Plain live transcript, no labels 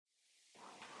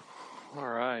All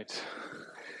right.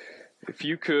 If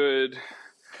you could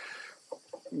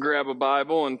grab a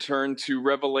Bible and turn to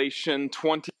Revelation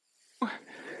 20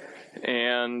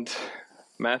 and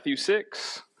Matthew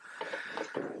 6.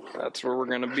 That's where we're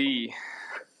going to be.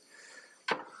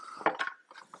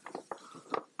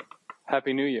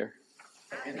 Happy New Year.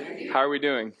 How are we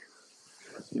doing?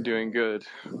 You're doing good.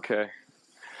 Okay.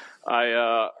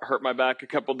 I hurt my back a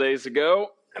couple days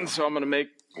ago, and so I'm going to make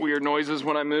weird noises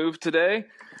when I move today.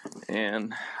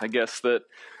 And I guess that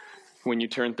when you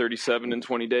turn 37 in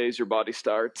 20 days, your body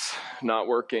starts not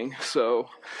working. So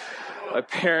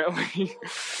apparently,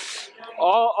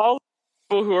 all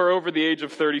people who are over the age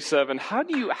of 37, how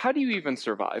do you even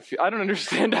survive? I don't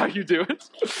understand how you do it.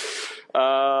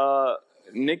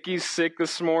 Nikki's sick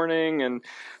this morning, and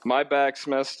my back's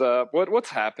messed up. What's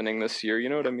happening this year? You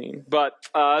know what I mean? But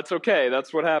it's okay.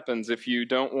 That's what happens. If you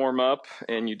don't warm up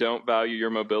and you don't value your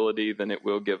mobility, then it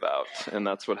will give out. And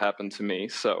that's what happened to me.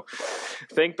 So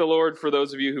thank the Lord for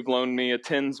those of you who've loaned me a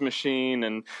TENS machine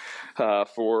and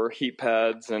for heat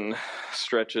pads and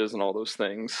stretches and all those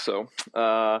things. So,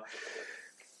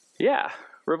 yeah,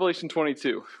 Revelation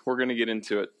 22. We're going to get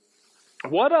into it.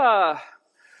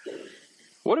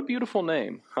 What a beautiful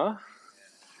name, huh?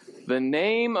 The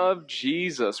name of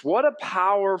Jesus. What a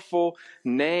powerful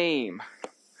name.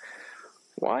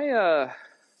 Why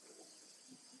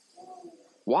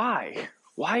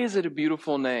is it a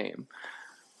beautiful name?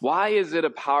 Why is it a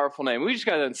powerful name? We just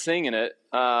got done singing it.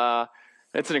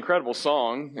 It's an incredible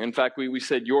song. In fact, we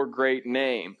said your great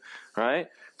name, right?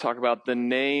 Talk about the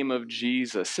name of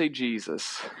Jesus. Say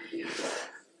Jesus.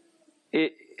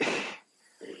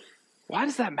 Why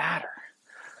does that matter?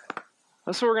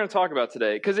 That's what we're going to talk about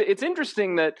today. Because it's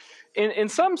interesting that in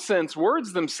some sense,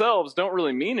 words themselves don't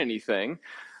really mean anything.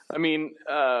 I mean,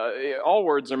 all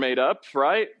words are made up,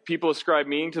 right? People ascribe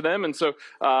meaning to them. And so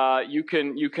you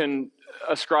can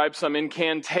ascribe some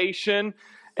incantation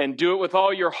and do it with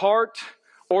all your heart,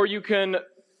 or you can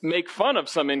make fun of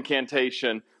some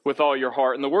incantation with all your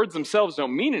heart. And the words themselves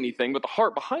don't mean anything, but the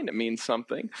heart behind it means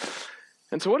something.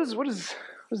 And so what does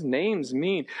names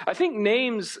mean? I think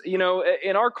names, in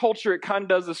our culture, it kind of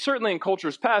does this. Certainly in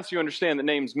cultures past, you understand that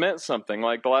names meant something.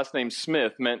 Like the last name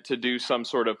Smith meant to do some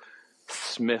sort of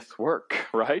smith work,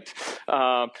 right?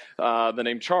 The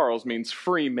name Charles means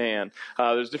free man.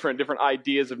 There's different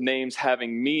ideas of names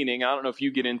having meaning. I don't know if you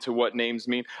get into what names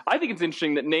mean. I think it's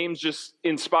interesting that names just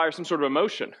inspire some sort of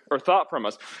emotion or thought from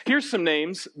us. Here's some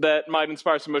names that might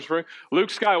inspire some emotion from you. Luke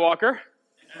Skywalker.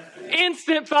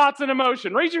 Instant thoughts and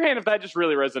emotion. Raise your hand if that just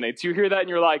really resonates. You hear that and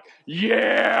you're like,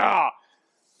 yeah.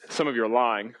 Some of you are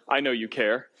lying. I know you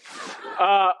care.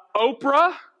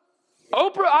 Oprah,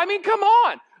 I mean, come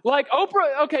on. Like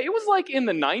Oprah, okay, it was like in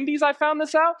the 90s I found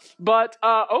this out, but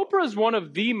Oprah is one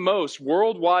of the most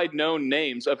worldwide known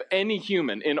names of any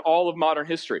human in all of modern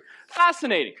history.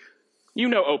 Fascinating. You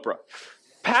know Oprah.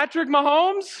 Patrick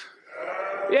Mahomes?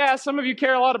 Yeah, some of you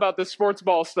care a lot about this sports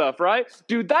ball stuff, right?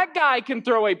 Dude, that guy can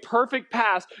throw a perfect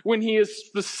pass when he is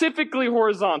specifically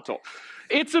horizontal.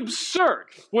 It's absurd.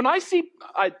 When I see...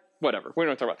 whatever, we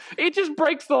don't talk about it. It just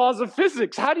breaks the laws of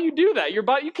physics. How do you do that?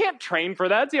 You can't train for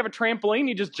that. So you have a trampoline,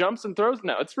 he just jumps and throws?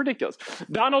 No, it's ridiculous.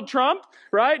 Donald Trump,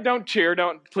 right? Don't cheer,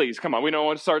 please, come on. We don't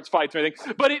want to start fights or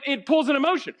anything. But it pulls an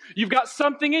emotion. You've got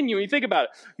something in you. You think about it.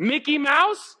 Mickey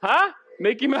Mouse, huh?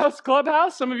 Mickey Mouse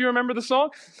Clubhouse. Some of you remember the song?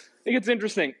 I think it's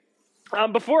interesting.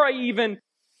 Before I even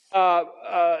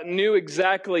knew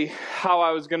exactly how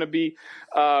I was going to be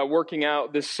working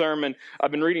out this sermon, I've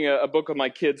been reading a book of my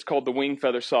kids called The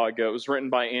Wingfeather Saga. It was written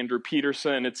by Andrew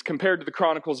Peterson. It's compared to the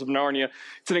Chronicles of Narnia.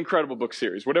 It's an incredible book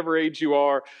series. Whatever age you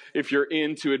are, if you're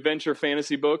into adventure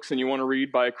fantasy books and you want to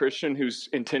read by a Christian who's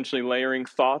intentionally layering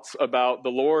thoughts about the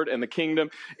Lord and the kingdom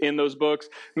in those books,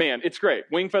 man, it's great.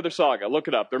 Wingfeather Saga, look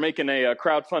it up. They're making a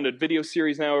crowdfunded video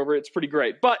series now over it. It's pretty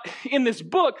great. But in this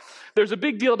book, there's a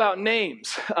big deal about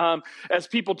names. As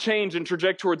people change and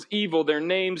traject towards evil, their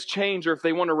names change, or if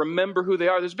they want to remember who they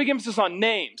are, there's a big emphasis on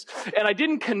names. And I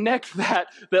didn't connect that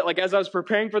like as I was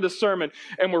preparing for this sermon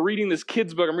and we're reading this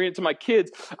kid's book, I'm reading it to my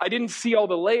kids, I didn't see all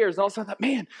the layers. And all of a sudden I thought,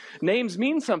 man, names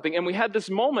mean something. And we had this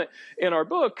moment in our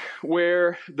book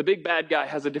where the big bad guy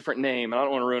has a different name. And I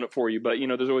don't want to ruin it for you, but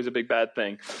there's always a big bad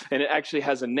thing. And it actually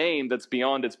has a name that's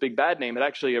beyond its big bad name. It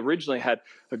actually originally had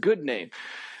a good name.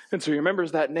 And so he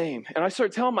remembers that name. And I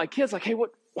started telling my kids, like, hey,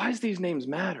 why does these names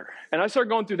matter? And I started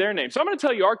going through their names. So I'm going to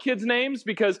tell you our kids' names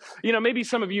because, maybe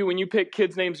some of you, when you pick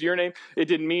kids' names to your name, it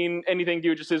didn't mean anything to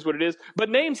you. It just is what it is. But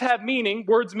names have meaning.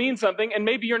 Words mean something. And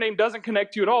maybe your name doesn't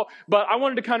connect to you at all. But I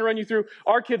wanted to kind of run you through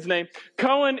our kid's name.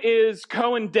 Cohen is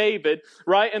Cohen David,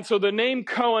 right? And so the name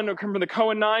Cohen, or from the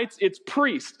Cohenites, it's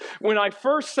priest. When I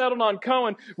first settled on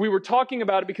Cohen, we were talking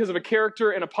about it because of a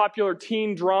character in a popular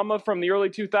teen drama from the early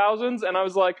 2000s. And I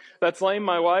was like, that's lame,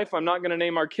 my wife. I'm not going to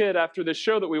name our kid after this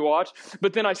show that we watched.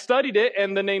 But then I studied it,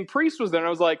 and the name Priest was there, and I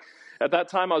was like, at that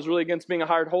time I was really against being a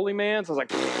hired holy man, so I was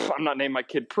like, I'm not naming my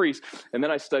kid Priest. And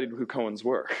then I studied who Cohens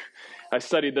were. I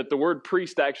studied that the word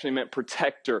priest actually meant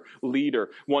protector, leader,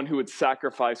 one who would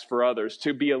sacrifice for others,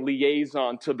 to be a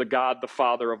liaison to the God, the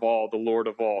Father of all, the Lord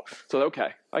of all. So, okay,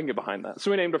 I can get behind that.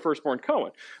 So we named our firstborn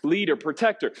Cohen, leader,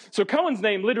 protector. So Cohen's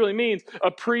name literally means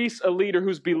a priest, a leader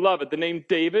who's beloved. The name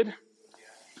David,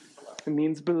 it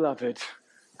means beloved.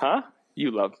 Huh?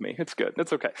 You love me. It's good.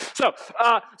 It's okay. So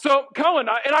Cohen,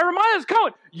 and I remind us,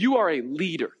 Cohen, you are a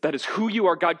leader. That is who you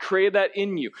are. God created that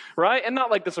in you, right? And not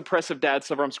like this oppressive dad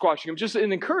stuff where I'm squashing him, just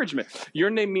an encouragement. Your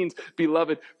name means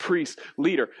beloved priest,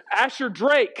 leader. Asher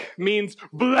Drake means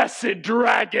blessed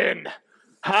dragon.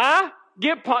 Huh?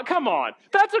 Come on.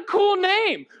 That's a cool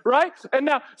name, right? And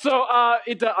now,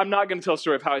 I'm not going to tell a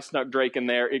story of how I snuck Drake in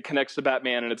there. It connects to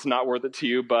Batman, and it's not worth it to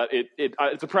you, but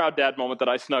it's a proud dad moment that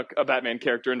I snuck a Batman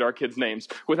character into our kids' names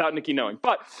without Nikki knowing.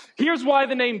 But here's why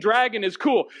the name Dragon is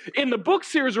cool. In the book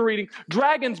series we're reading,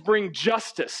 dragons bring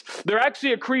justice. They're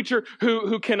actually a creature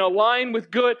who can align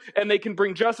with good, and they can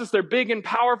bring justice. They're big and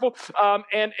powerful.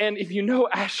 And if you know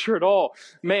Asher at all,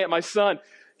 man, my son,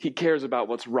 he cares about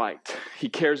what's right. He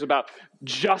cares about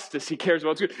justice. He cares about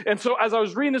what's good. And so as I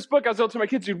was reading this book, I was telling my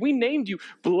kids, dude, we named you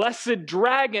Blessed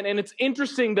Dragon. And it's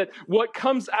interesting that what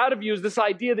comes out of you is this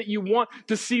idea that you want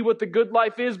to see what the good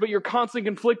life is, but you're constantly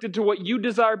conflicted to what you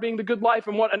desire being the good life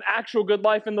and what an actual good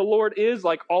life in the Lord is,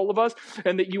 like all of us,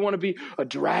 and that you want to be a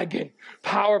dragon,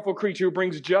 powerful creature who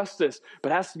brings justice,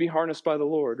 but has to be harnessed by the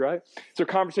Lord, right? So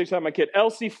conversation I had with my kid.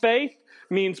 Elsie Faith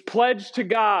means pledged to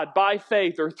God by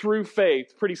faith or through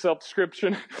faith. Pretty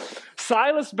self-description.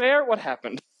 Silas Bear, what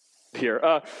happened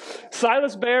here?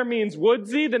 Silas Bear means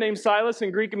woodsy. The name Silas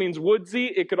in Greek means woodsy.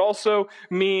 It could also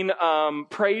mean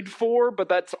prayed for, but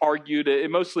that's argued.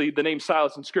 Mostly the name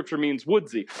Silas in Scripture means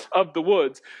woodsy, of the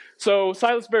woods. So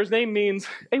Silas Bear's name means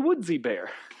a woodsy bear.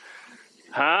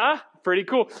 Huh? Pretty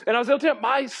cool. And I was able to tell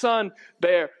my son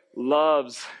Bear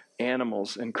loves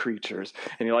animals and creatures,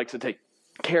 and he likes to take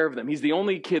care of them. He's the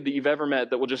only kid that you've ever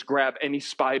met that will just grab any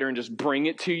spider and just bring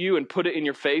it to you and put it in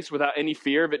your face without any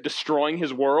fear of it destroying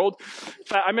his world. In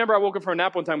fact, I remember I woke up from a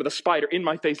nap one time with a spider in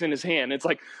my face in his hand. It's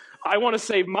like, I want to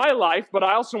save my life, but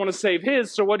I also want to save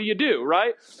his, so what do,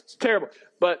 right? It's terrible.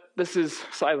 But this is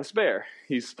Silas Bear.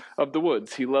 He's of the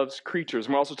woods. He loves creatures.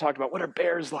 And we also talked about what are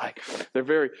bears like. They're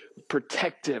very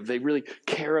protective. They really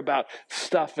care about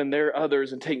stuff and their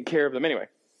others and taking care of them. Anyway.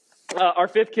 Our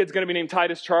fifth kid's going to be named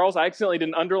Titus Charles. I accidentally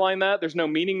didn't underline that. There's no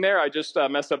meaning there. I just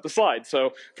messed up the slide,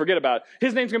 so forget about it.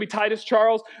 His name's going to be Titus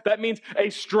Charles. That means a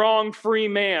strong, free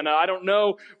man. I don't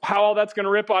know how all that's going to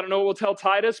rip. I don't know what we'll tell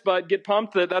Titus, but get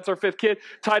pumped that that's our fifth kid,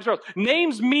 Titus Charles.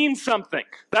 Names mean something.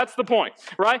 That's the point,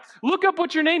 right? Look up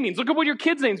what your name means. Look up what your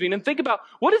kids' names mean and think about,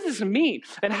 what does this mean?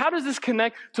 And how does this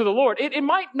connect to the Lord? It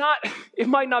might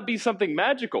not be something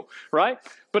magical, right?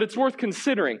 But it's worth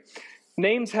considering.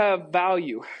 Names have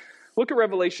value. Look at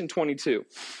Revelation 22.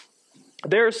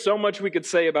 There is so much we could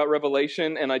say about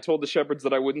Revelation, and I told the shepherds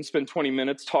that I wouldn't spend 20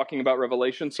 minutes talking about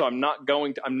Revelation, so I'm not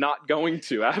going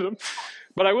to, Adam.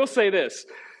 But I will say this.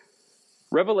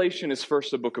 Revelation is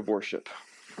first a book of worship.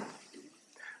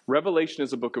 Revelation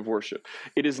is a book of worship.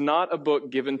 It is not a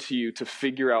book given to you to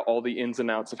figure out all the ins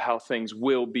and outs of how things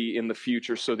will be in the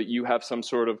future so that you have some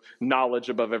sort of knowledge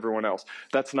above everyone else.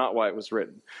 That's not why it was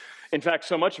written. In fact,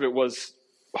 so much of it was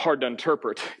hard to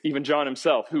interpret. Even John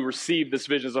himself, who received this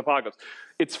vision of Apocalypse.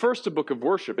 It's first a book of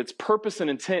worship. Its purpose and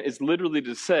intent is literally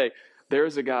to say, there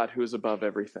is a God who is above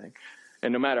everything.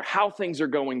 And no matter how things are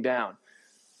going down,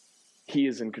 he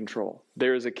is in control.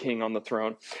 There is a king on the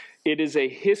throne. It is a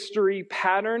history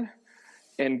pattern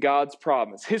and God's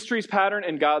promise. History's pattern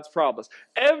and God's promise.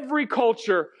 Every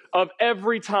culture of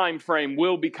every time frame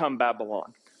will become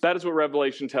Babylon. That is what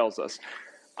Revelation tells us.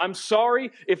 I'm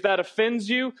sorry if that offends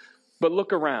you, but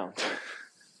look around.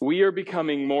 We are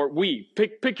becoming more,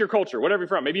 pick your culture, whatever you're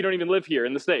from. Maybe you don't even live here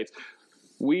in the States.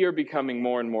 We are becoming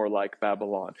more and more like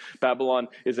Babylon. Babylon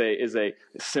is a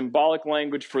symbolic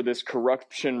language for this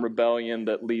corruption, rebellion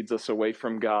that leads us away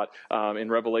from God. In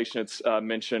Revelation, it's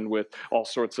mentioned with all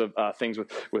sorts of things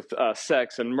with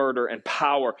sex and murder and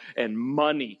power and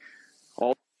money.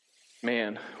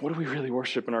 Man, what do we really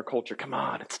worship in our culture? Come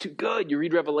on, it's too good. You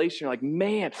read Revelation, you're like,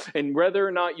 man. And whether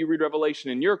or not you read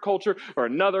Revelation in your culture or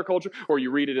another culture, or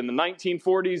you read it in the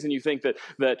 1940s and you think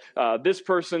that this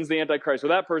person's the Antichrist, or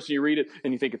that person, you read it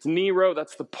and you think it's Nero,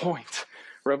 that's the point.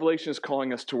 Revelation is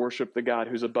calling us to worship the God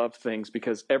who's above things,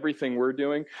 because everything we're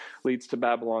doing leads to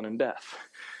Babylon and death.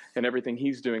 And everything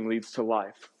he's doing leads to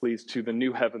life, leads to the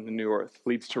new heaven, the new earth,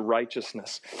 leads to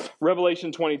righteousness.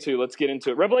 Revelation 22, let's get into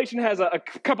it. Revelation has a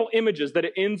couple images that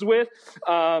it ends with.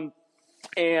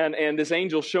 And this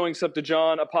angel showing stuff to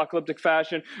John, apocalyptic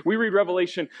fashion. We read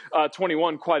Revelation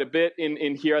 21 quite a bit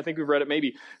in here. I think we've read it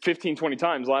maybe 15, 20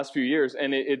 times the last few years.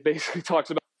 And it basically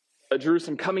talks about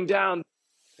Jerusalem coming down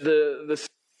the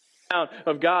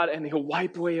of God, and he'll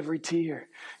wipe away every tear.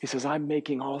 He says, I'm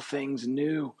making all things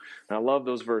new. And I love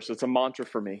those verses. It's a mantra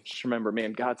for me. Just remember,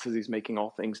 man, God says he's making all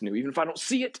things new. Even if I don't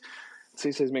see it, so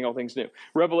he says he's making all things new.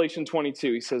 Revelation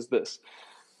 22, he says this.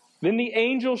 Then the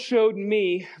angel showed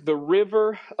me the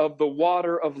river of the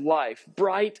water of life,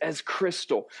 bright as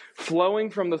crystal, flowing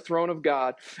from the throne of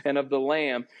God and of the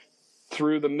Lamb,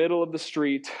 through the middle of the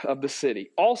street of the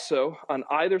city. Also, on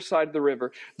either side of the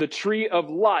river, the tree of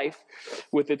life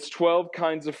with its 12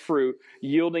 kinds of fruit,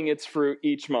 yielding its fruit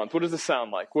each month. What does this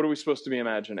sound like? What are we supposed to be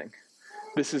imagining?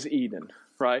 This is Eden,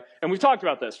 right? And we've talked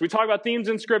about this. We talk about themes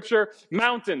in Scripture,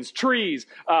 mountains, trees,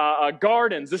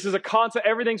 gardens. This is a concept.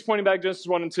 Everything's pointing back to Genesis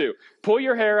 1 and 2. Pull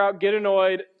your hair out, get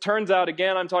annoyed. Turns out,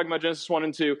 again, I'm talking about Genesis 1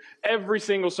 and 2. Every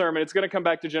single sermon, it's going to come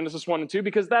back to Genesis 1 and 2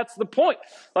 because that's the point.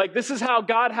 Like, this is how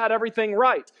God had everything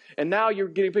right. And now you're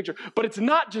getting a picture. But it's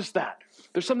not just that.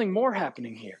 There's something more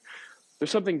happening here.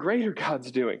 There's something greater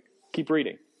God's doing. Keep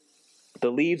reading. The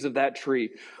leaves of that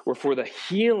tree were for the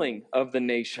healing of the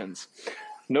nations.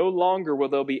 No longer will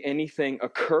there be anything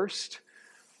accursed,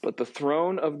 but the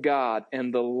throne of God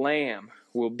and the Lamb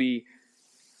will be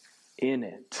in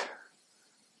it.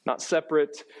 Not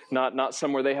separate, not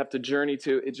somewhere they have to journey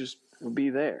to. It just will be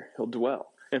there. He'll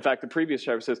dwell. In fact, the previous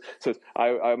chapter says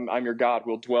I'm your God.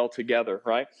 We'll dwell together,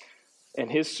 right?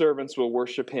 And his servants will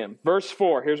worship him. Verse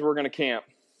 4, here's where we're going to camp.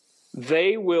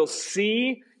 They will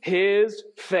see his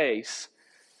face,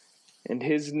 and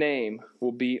his name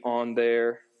will be on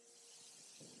their,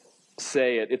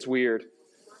 say it, it's weird.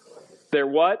 Their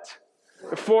what?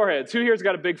 Their foreheads. Who here's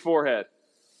got a big forehead?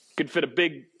 Could fit a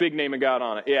big name of God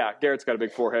on it. Yeah, Garrett's got a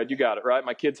big forehead. You got it, right?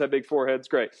 My kids have big foreheads.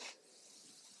 Great.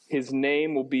 His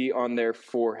name will be on their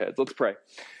foreheads. Let's pray.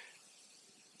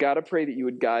 God, I pray that you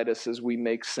would guide us as we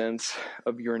make sense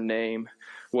of your name,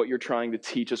 what you're trying to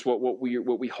teach us, what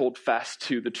we hold fast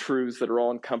to, the truths that are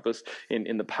all encompassed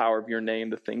in the power of your name,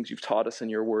 the things you've taught us in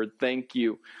your word. Thank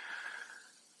you.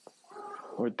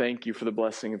 Lord, thank you for the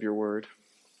blessing of your word,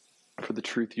 for the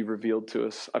truth you've revealed to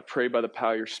us. I pray by the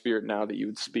power of your Spirit now that you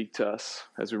would speak to us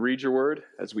as we read your word,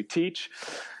 as we teach,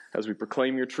 as we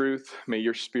proclaim your truth. May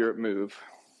your Spirit move.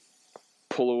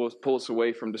 Pull us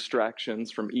away from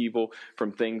distractions, from evil,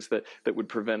 from things that would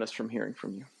prevent us from hearing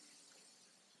from you.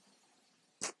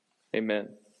 Amen.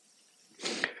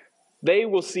 They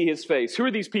will see his face. Who are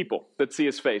these people that see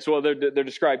his face? Well, they're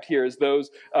described here as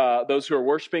those who are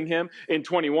worshiping him. In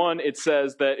 21, it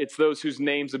says that it's those whose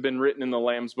names have been written in the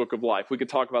Lamb's Book of Life. We could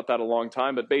talk about that a long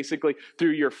time, but basically,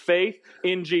 through your faith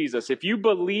in Jesus, if you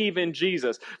believe in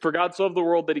Jesus, for God so loved the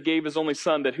world that he gave his only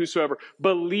Son, that whosoever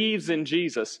believes in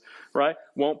Jesus, right,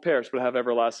 won't perish but have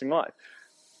everlasting life.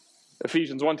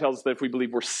 Ephesians 1 tells us that if we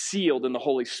believe, we're sealed in the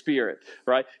Holy Spirit,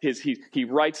 right? He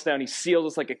writes down, he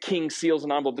seals us like a king seals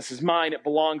an envelope. This is mine, it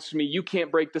belongs to me. You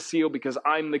can't break the seal because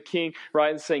I'm the king,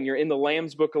 right? And saying you're in the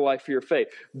Lamb's Book of Life for your faith.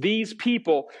 These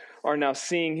people are now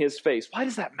seeing his face. Why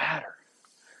does that matter?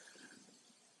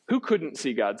 Who couldn't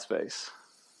see God's face?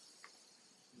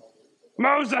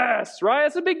 Moses, right?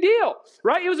 That's a big deal,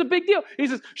 right? It was a big deal. He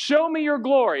says, show me your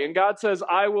glory. And God says,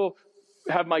 I will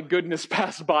have my goodness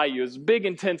pass by you. It's a big,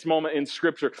 intense moment in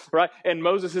Scripture, right? And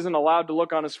Moses isn't allowed to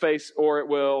look on his face or it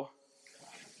will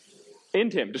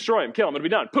end him, destroy him, kill him. It'll be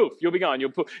done. Poof, you'll be gone.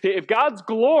 If God's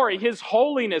glory, his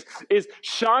holiness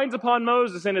shines upon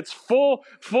Moses and it's full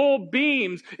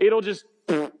beams, it'll just,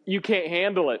 you can't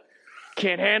handle it.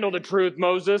 Can't handle the truth,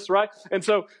 Moses, right? And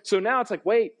so now it's like,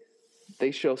 wait,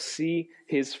 they shall see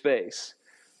his face.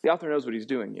 The author knows what he's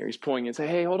doing here. He's pointing and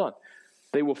saying, hey, hold on.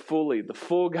 They will the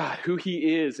full God, who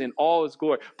he is in all his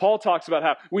glory. Paul talks about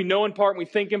how we know in part and we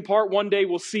think in part. One day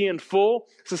we'll see in full.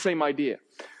 It's the same idea.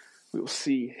 We will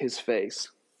see his face.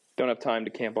 Don't have time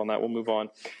to camp on that. We'll move on.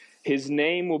 His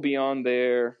name will be on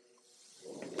their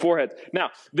foreheads. Now,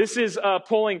 this is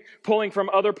pulling from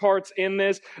other parts in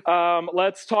this.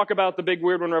 Let's talk about the big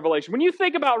weird one, Revelation. When you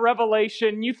think about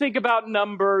Revelation, you think about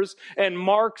numbers and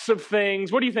marks of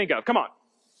things. What do you think of? Come on.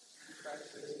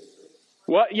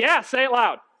 What? Yeah, say it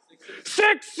loud.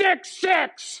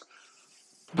 666.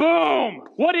 Boom.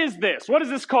 What is this? What is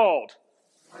this called?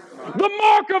 The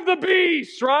mark of the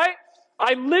beast, right?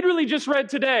 I literally just read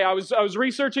today, I was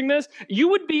researching this. You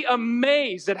would be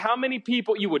amazed at how many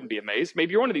people, you wouldn't be amazed,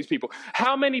 maybe you're one of these people,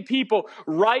 how many people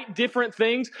write different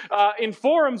things in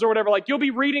forums or whatever. Like you'll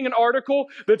be reading an article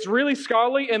that's really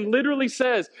scholarly and literally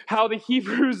says how the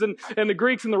Hebrews and the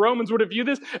Greeks and the Romans would have viewed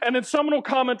this. And then someone will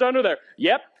comment under there,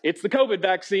 yep, it's the COVID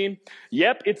vaccine.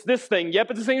 Yep, it's this thing. Yep,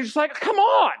 it's this thing. You're just like, come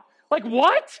on. Like,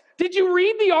 what? Did you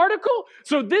read the article?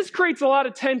 So this creates a lot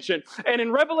of tension. And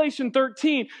in Revelation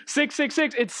 13,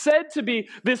 666, it's said to be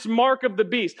this mark of the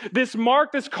beast. This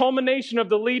mark, this culmination of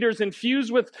the leaders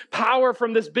infused with power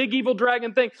from this big evil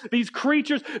dragon thing. These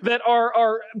creatures that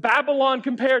are Babylon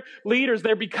compared leaders.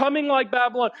 They're becoming like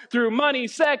Babylon through money,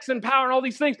 sex, and power and all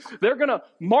these things. They're going to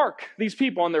mark these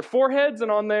people on their foreheads and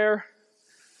on their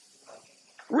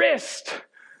wrist.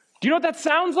 Do you know what that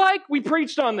sounds like? We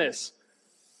preached on this.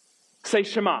 Say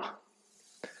Shema.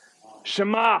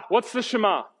 Shema. What's the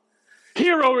Shema?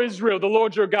 Hear, O Israel, the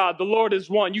Lord your God, the Lord is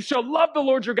one. You shall love the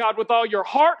Lord your God with all your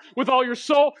heart, with all your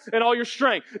soul, and all your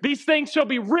strength. These things shall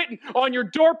be written on your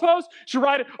doorposts. You shall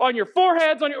write it on your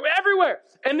foreheads, on your everywhere.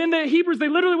 And then the Hebrews, they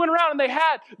literally went around and they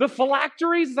had the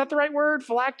phylacteries. Is that the right word?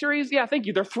 Phylacteries? Yeah, thank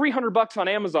you. They're $300 on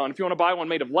Amazon if you want to buy one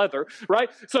made of leather, right?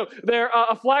 So they're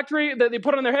a phylactery that they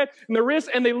put on their head and their wrist,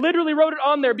 and they literally wrote it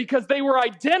on there because they were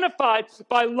identified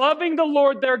by loving the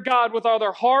Lord their God with all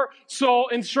their heart, soul,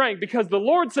 and strength. Because the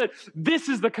Lord said, this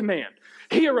is the command.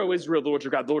 Hear, O Israel, the Lord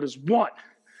your God. The Lord is one.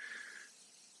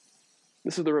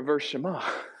 This is the reverse Shema.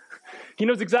 He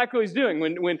knows exactly what he's doing.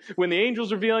 When the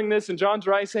angel's revealing this and John's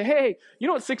right, say, hey, you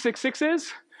know what 666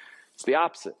 is? It's the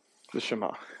opposite. The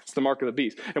Shema. It's the mark of the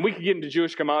beast. And we could get into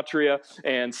Jewish gematria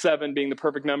and 7 being the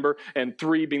perfect number and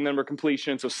 3 being the number of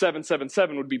completion. So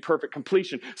 777 would be perfect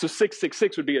completion. So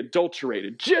 666 would be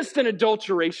adulterated. Just an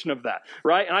adulteration of that,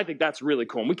 right? And I think that's really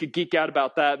cool. And we could geek out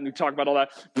about that and we talk about all that.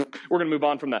 We're going to move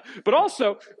on from that. But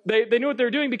also, they knew what they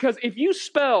were doing because if you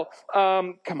spell,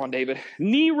 come on, David,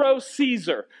 Nero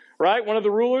Caesar, right? One of the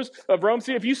rulers of Rome.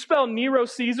 See, if you spell Nero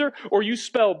Caesar or you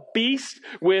spell beast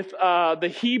with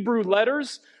the Hebrew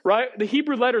letters, right? The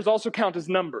Hebrew letters also count as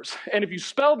numbers. And if you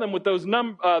spell them with those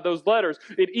letters,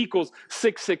 it equals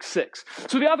 666.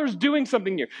 So the author's doing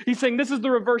something here. He's saying this is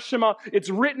the reverse Shema. It's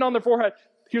written on their forehead.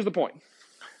 Here's the point.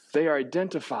 They are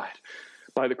identified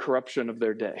by the corruption of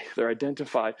their day. They're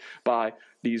identified by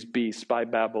these beasts, by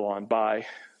Babylon, by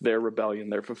their rebellion,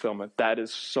 their fulfillment. That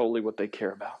is solely what they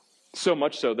care about. So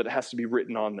much so that it has to be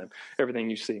written on them, everything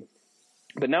you see.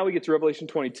 But now we get to Revelation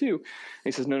 22, and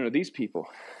he says, no, these people,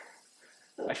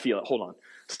 I feel it. Hold on.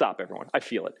 Stop, everyone. I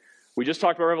feel it. We just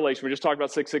talked about Revelation. We just talked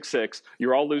about 666.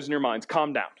 You're all losing your minds.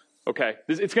 Calm down, okay?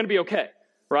 It's going to be okay,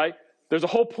 right? There's a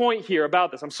whole point here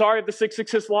about this. I'm sorry if the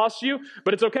 666 lost you,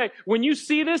 but it's okay. When you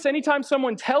see this, anytime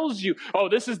someone tells you, oh,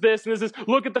 this is this, and this is,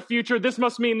 look at the future, this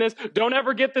must mean this, don't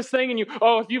ever get this thing, and you,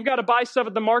 oh, if you've got to buy stuff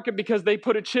at the market because they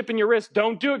put a chip in your wrist,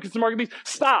 don't do it because the market beast.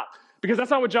 Stop, because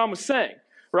that's not what John was saying,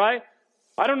 right?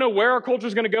 I don't know where our culture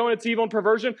is going to go in its evil and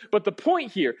perversion, but the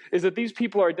point here is that these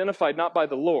people are identified not by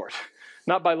the Lord,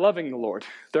 not by loving the Lord.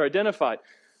 They're identified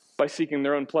by seeking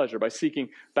their own pleasure, by seeking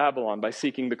Babylon, by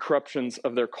seeking the corruptions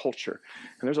of their culture.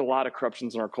 And there's a lot of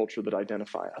corruptions in our culture that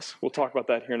identify us. We'll talk about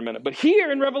that here in a minute. But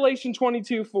here in Revelation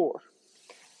 22:4,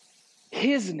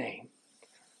 his name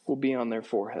will be on their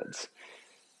foreheads.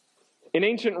 In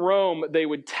ancient Rome, they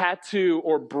would tattoo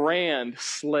or brand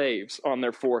slaves on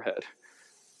their forehead.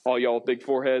 All y'all with big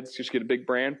foreheads, just get a big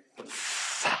brand.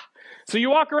 So you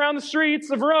walk around the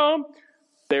streets of Rome,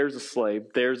 there's a slave,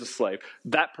 there's a slave.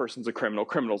 That person's a criminal.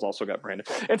 Criminals also got branded.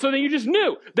 And so then you just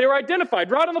knew. They were identified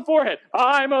right on the forehead.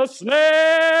 I'm a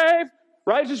slave.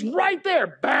 Right? Just right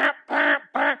there. Bam, bam,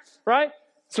 bam. Right?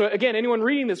 So again, anyone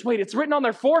reading this, wait, it's written on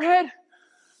their forehead?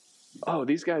 Oh,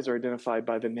 these guys are identified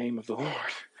by the name of the Lord.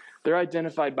 They're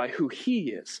identified by who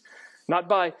he is. Not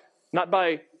by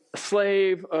a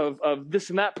slave of this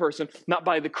and that person. Not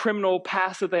by the criminal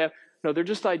past that they have. No, they're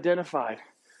just identified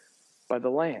by the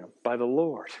Lamb, by the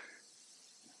Lord.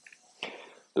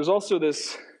 There's also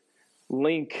this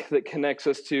link that connects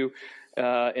us to,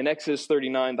 in Exodus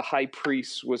 39, the high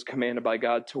priest was commanded by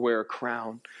God to wear a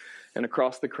crown. And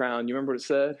across the crown, you remember what it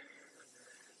said?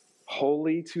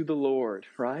 Holy to the Lord,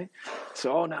 right?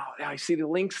 So, now I see the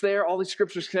links there, all these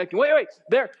scriptures connecting. Wait,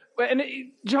 there. And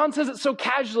John says it so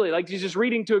casually, like he's just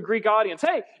reading to a Greek audience.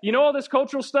 Hey, you know all this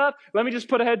cultural stuff? Let me just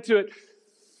put a head to it.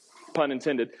 Pun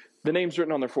intended. The name's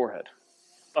written on their forehead.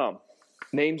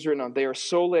 Names written on. They are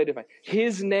solely identified.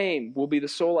 His name will be the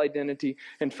sole identity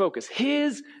and focus.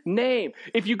 His name.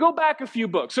 If you go back a few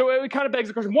books, so it kind of begs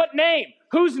the question, what name?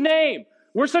 Whose name?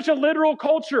 We're such a literal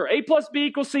culture. A plus B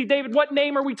equals C. David, what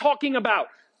name are we talking about?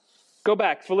 Go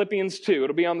back, Philippians 2.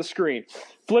 It'll be on the screen.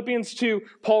 Philippians 2,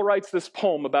 Paul writes this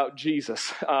poem about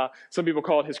Jesus. Some people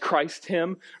call it his Christ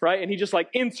hymn, right? And he just like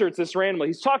inserts this randomly.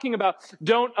 He's talking about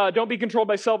don't be controlled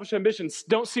by selfish ambitions.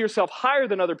 Don't see yourself higher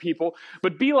than other people,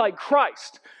 but be like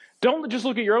Christ. Don't just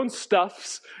look at your own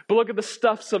stuffs, but look at the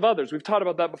stuffs of others. We've taught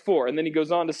about that before. And then he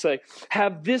goes on to say,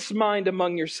 have this mind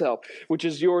among yourself, which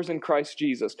is yours in Christ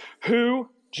Jesus, who,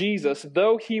 Jesus,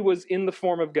 though he was in the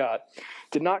form of God,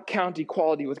 did not count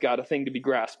equality with God a thing to be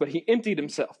grasped, but he emptied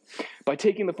himself by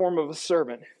taking the form of a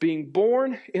servant, being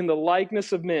born in the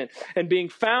likeness of men, and being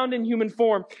found in human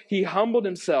form, he humbled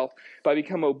himself by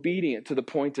becoming obedient to the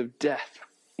point of death,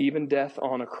 even death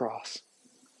on a cross.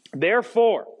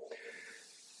 Therefore,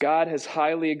 God has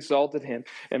highly exalted him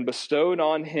and bestowed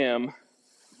on him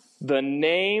the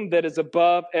name that is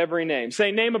above every name.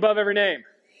 Say, name above every name.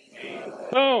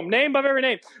 Boom, name above every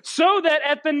name. So that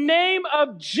at the name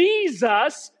of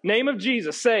Jesus,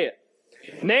 say it.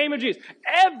 Name of Jesus,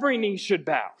 every knee should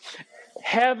bow.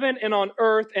 Heaven and on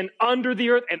earth and under the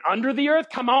earth. And under the earth,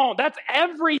 come on, that's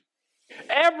everybody's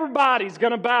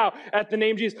going to bow at the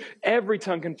name of Jesus. Every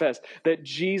tongue confess that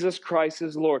Jesus Christ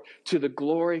is Lord, to the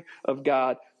glory of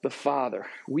God the Father.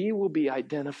 We will be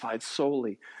identified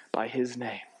solely by his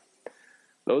name.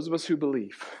 Those of us who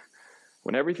believe,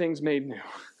 when everything's made new,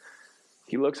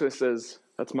 he looks at us and says,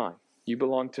 that's mine. You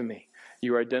belong to me.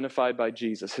 You are identified by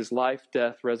Jesus, his life,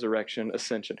 death, resurrection,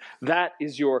 ascension. That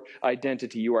is your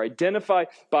identity. You are identified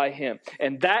by him.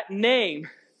 And that name,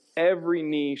 every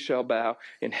knee shall bow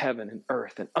in heaven and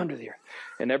earth and under the earth,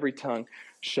 and every tongue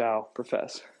shall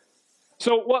profess.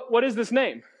 So what is this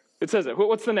name? It says it.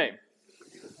 What's the name?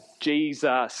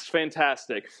 Jesus.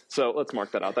 Fantastic. So let's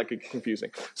mark that out. That could get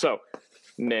confusing. So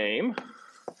name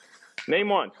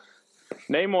one.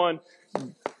 Name one.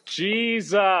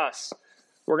 Jesus.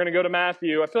 We're going to go to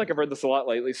Matthew. I feel like I've read this a lot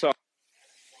lately. So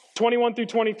 21 through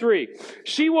 23.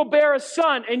 She will bear a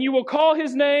son, and you will call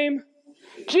his name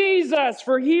Jesus,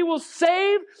 for he will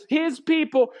save his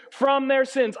people from their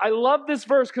sins. I love this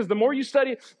verse because the more you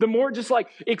study it, the more it just like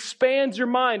expands your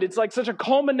mind. It's like such a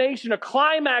culmination, a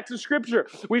climax of Scripture.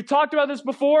 We've talked about this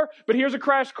before, but here's a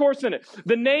crash course in it.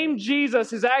 The name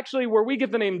Jesus is actually where we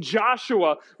get the name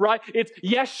Joshua, right? It's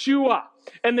Yeshua.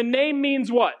 And the name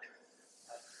means what?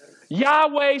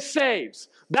 Yahweh saves.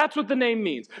 That's what the name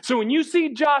means. So when you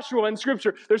see Joshua in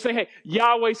Scripture, they're saying, hey,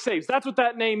 Yahweh saves. That's what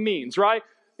that name means, right?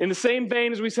 In the same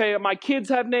vein as we say, my kids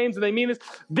have names and they mean this.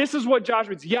 This is what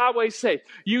Joshua means. Yahweh saves.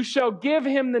 You shall give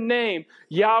him the name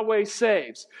Yahweh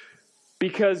saves.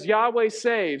 Because Yahweh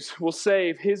saves will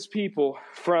save his people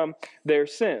from their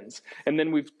sins. And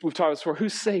then we've talked before,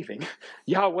 who's saving?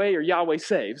 Yahweh or Yahweh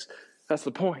saves? That's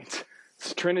the point.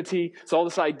 It's Trinity. It's all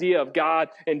this idea of God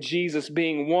and Jesus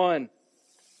being one.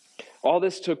 All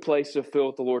this took place to fulfill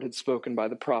what the Lord had spoken by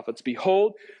the prophets.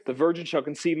 Behold, the virgin shall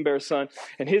conceive and bear a son,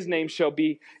 and his name shall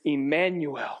be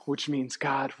Emmanuel, which means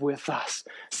God with us.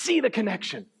 See the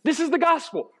connection. This is the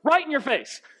gospel, right in your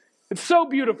face. It's so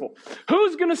beautiful.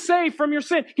 Who's going to save from your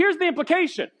sin? Here's the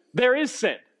implication. There is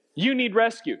sin. You need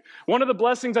rescued. One of the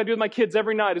blessings I do with my kids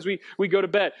every night as we go to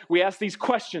bed, we ask these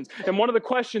questions. And one of the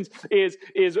questions is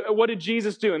what did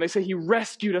Jesus do? And they say he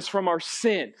rescued us from our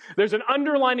sin. There's an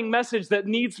underlining message that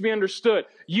needs to be understood.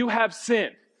 You have sin.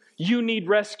 You need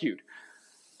rescued.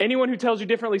 Anyone who tells you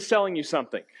differently is selling you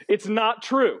something. It's not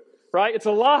true, right? It's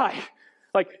a lie.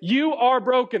 Like, you are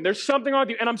broken. There's something wrong with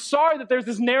you. And I'm sorry that there's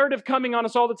this narrative coming on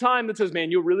us all the time that says, man,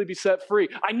 you'll really be set free.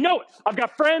 I know it. I've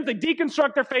got friends, they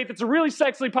deconstruct their faith. It's a really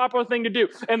sexually popular thing to do.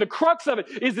 And the crux of it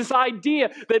is this idea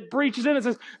that breaches in and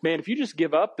says, man, if you just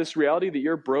give up this reality that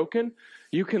you're broken,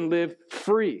 you can live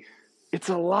free. It's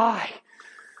a lie.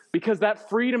 Because that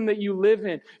freedom that you live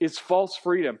in is false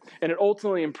freedom. And it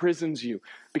ultimately imprisons you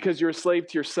because you're a slave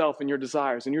to yourself and your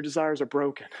desires. And your desires are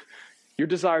broken. Your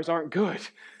desires aren't good.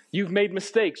 You've made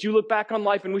mistakes. You look back on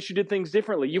life and wish you did things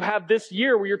differently. You have this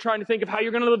year where you're trying to think of how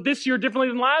you're going to live this year differently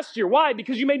than last year. Why?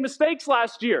 Because you made mistakes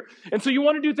last year. And so you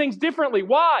want to do things differently.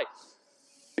 Why?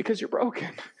 Because you're broken.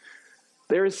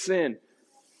 There is sin.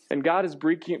 And God is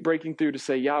breaking through to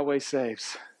say, Yahweh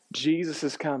saves. Jesus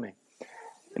is coming.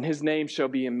 And his name shall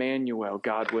be Emmanuel,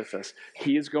 God with us.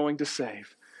 He is going to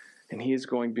save. And he is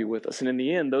going to be with us. And in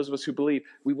the end, those of us who believe,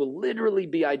 we will literally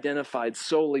be identified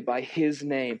solely by his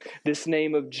name, this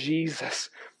name of Jesus.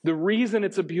 The reason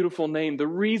it's a beautiful name, the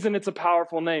reason it's a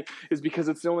powerful name is because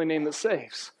it's the only name that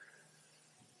saves.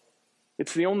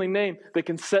 It's the only name that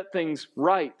can set things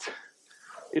right.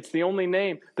 It's the only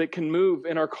name that can move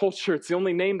in our culture. It's the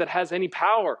only name that has any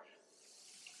power.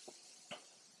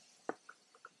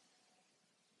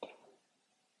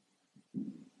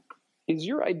 Is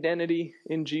your identity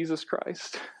in Jesus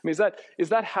Christ? I mean, is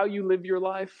that how you live your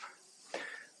life?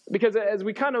 Because as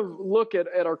we kind of look at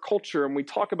our culture and we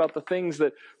talk about the things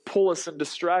that pull us and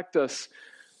distract us,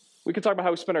 we can talk about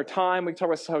how we spend our time, we can talk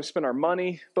about how we spend our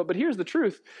money, but here's the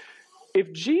truth.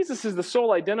 If Jesus is the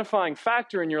sole identifying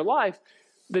factor in your life,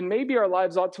 then maybe our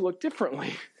lives ought to look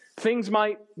differently. Things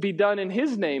might be done in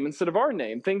his name instead of our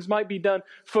name. Things might be done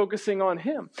focusing on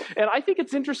him. And I think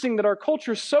it's interesting that our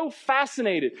culture is so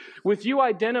fascinated with you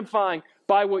identifying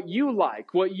by what you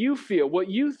like, what you feel, what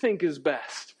you think is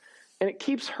best. And it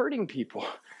keeps hurting people.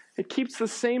 It keeps the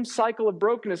same cycle of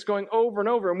brokenness going over and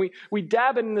over. And we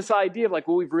dab in this idea of like,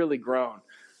 well, we've really grown.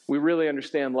 We really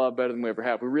understand love better than we ever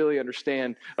have. We really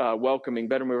understand welcoming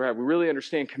better than we ever have. We really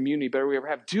understand community better than we ever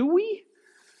have. Do we?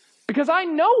 Because I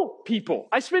know people.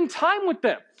 I spend time with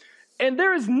them. And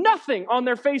there is nothing on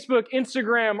their Facebook,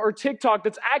 Instagram, or TikTok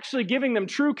that's actually giving them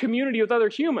true community with other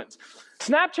humans.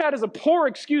 Snapchat is a poor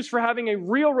excuse for having a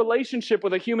real relationship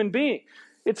with a human being.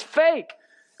 It's fake.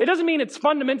 It doesn't mean it's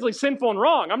fundamentally sinful and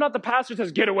wrong. I'm not the pastor that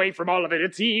says, get away from all of it.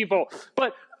 It's evil.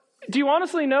 But do you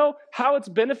honestly know how it's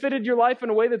benefited your life in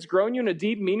a way that's grown you in a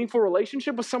deep, meaningful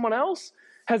relationship with someone else?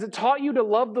 Has it taught you to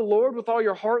love the Lord with all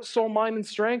your heart, soul, mind, and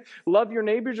strength? Love your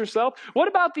neighbors yourself? What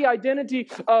about the identity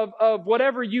of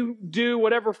whatever you do,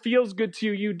 whatever feels good to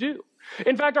you, you do?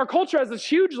 In fact, our culture has this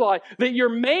huge lie that your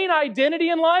main identity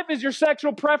in life is your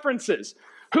sexual preferences.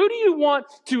 Who do you want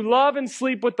to love and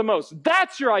sleep with the most?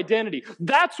 That's your identity.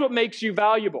 That's what makes you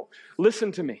valuable.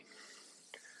 Listen to me.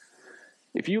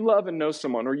 If you love and know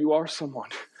someone, or you are someone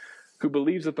who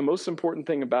believes that the most important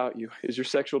thing about you is your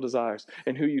sexual desires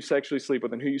and who you sexually sleep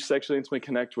with and who you sexually intimately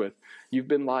connect with, you've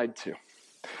been lied to.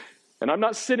 And I'm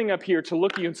not sitting up here to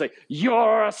look at you and say,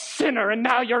 you're a sinner and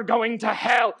now you're going to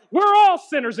hell. We're all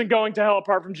sinners and going to hell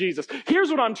apart from Jesus. Here's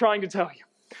what I'm trying to tell you.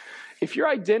 If your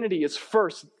identity is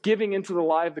first giving into the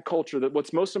lie of the culture that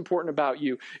what's most important about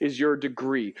you is your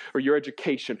degree or your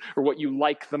education or what you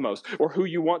like the most or who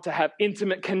you want to have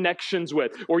intimate connections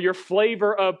with or your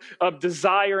flavor of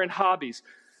desire and hobbies,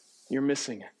 you're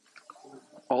missing it.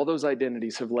 All those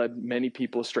identities have led many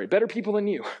people astray. Better people than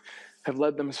you have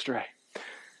led them astray.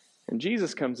 And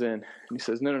Jesus comes in and he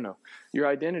says, no. Your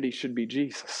identity should be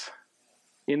Jesus.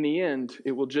 In the end,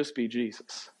 it will just be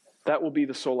Jesus. That will be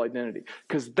the sole identity.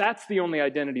 Because that's the only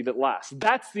identity that lasts.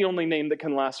 That's the only name that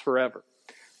can last forever.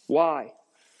 Why?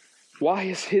 Why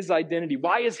is his identity?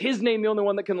 Why is his name the only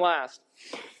one that can last?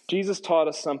 Jesus taught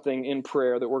us something in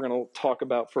prayer that we're going to talk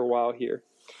about for a while here.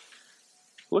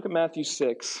 Look at Matthew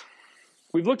 6.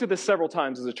 We've looked at this several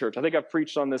times as a church. I think I've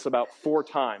preached on this about 4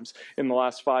 times in the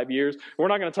last 5 years. We're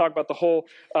not going to talk about the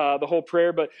whole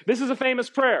prayer, but this is a famous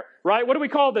prayer, right? What do we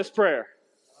call this prayer?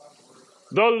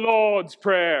 The Lord's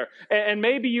Prayer. And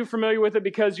maybe you're familiar with it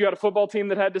because you had a football team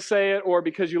that had to say it, or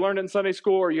because you learned it in Sunday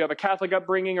school, or you have a Catholic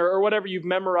upbringing, or whatever you've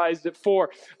memorized it for.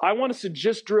 I want us to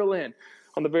just drill in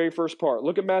on the very first part.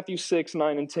 Look at Matthew 6,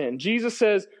 9, and 10. Jesus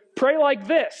says, pray like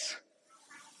this.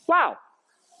 Wow.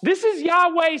 This is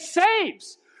Yahweh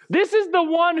saves. This is the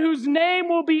one whose name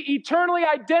will be eternally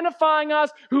identifying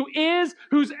us,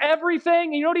 who's everything.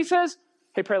 And you know what he says?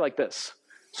 Hey, pray like this.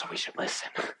 So we should listen.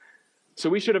 So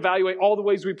we should evaluate all the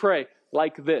ways we pray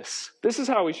like this. This is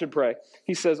how we should pray.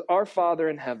 He says, Our Father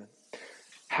in heaven,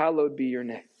 hallowed be your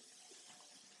name.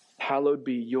 Hallowed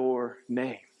be your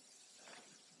name.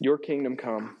 Your kingdom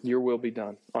come, your will be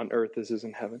done on earth as is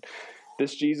in heaven.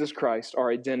 This Jesus Christ, our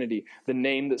identity, the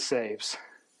name that saves,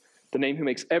 the name who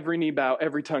makes every knee bow,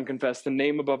 every tongue confess, the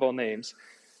name above all names.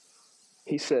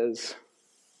 He says,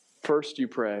 first you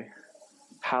pray,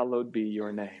 hallowed be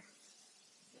your name.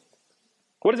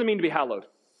 What does it mean to be hallowed?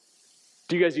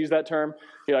 Do you guys use that term?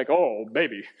 You're like, oh,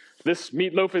 baby, this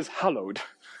meatloaf is hallowed.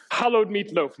 Hallowed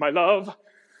meatloaf, my love.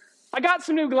 I got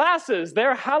some new glasses.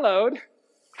 They're hallowed.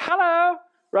 Hello.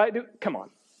 Right? Come on.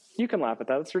 You can laugh at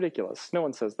that. It's ridiculous. No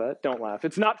one says that. Don't laugh.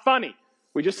 It's not funny.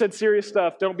 We just said serious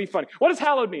stuff. Don't be funny. What does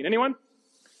hallowed mean? Anyone?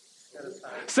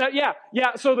 So, yeah.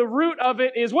 So the root of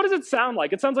it is, what does it sound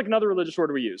like? It sounds like another religious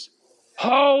word we use.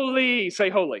 Holy. Say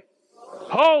holy.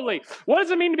 Holy. What does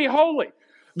it mean to be holy?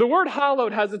 The word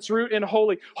hallowed has its root in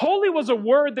holy. Holy was a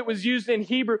word that was used in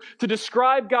Hebrew to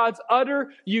describe God's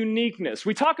utter uniqueness.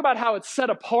 We talk about how it's set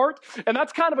apart, and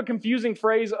that's kind of a confusing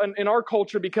phrase in our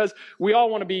culture because we all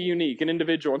want to be unique and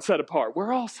individual and set apart.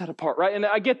 We're all set apart, right? And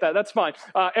I get that. That's fine.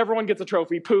 Everyone gets a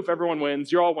trophy. Poof, everyone wins.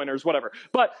 You're all winners, whatever.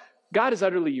 But God is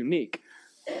utterly unique.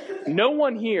 No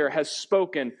one here has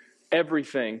spoken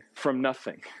everything from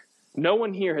nothing. No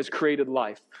one here has created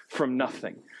life from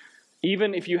nothing.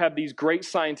 Even if you have these great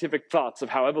scientific thoughts of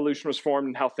how evolution was formed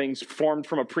and how things formed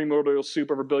from a primordial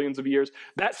soup over billions of years,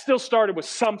 that still started with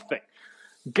something.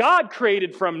 God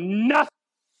created from nothing.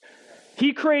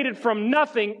 He created from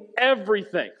nothing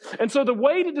everything. And so the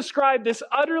way to describe this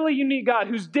utterly unique God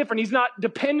who's different, he's not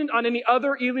dependent on any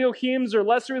other Elohims or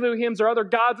lesser Elohims or other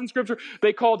gods in Scripture.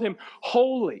 They called him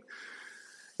holy.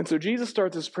 And so Jesus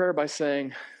starts his prayer by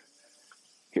saying,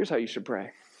 here's how you should pray.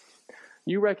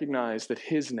 You recognize that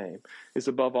his name is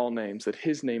above all names, that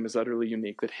his name is utterly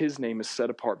unique, that his name is set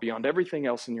apart beyond everything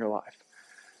else in your life,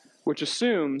 which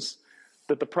assumes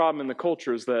that the problem in the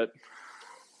culture is that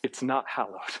it's not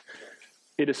hallowed.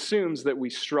 It assumes that we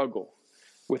struggle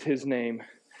with his name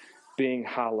being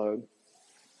hallowed.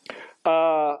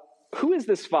 Who is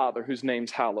this Father whose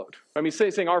name's hallowed? I mean,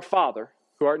 saying, our Father,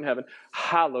 who art in heaven,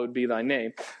 hallowed be thy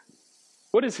name.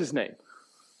 What is his name?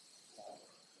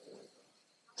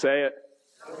 Say it.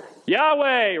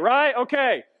 Yahweh, right?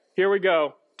 Okay, here we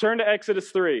go. Turn to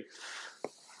Exodus 3.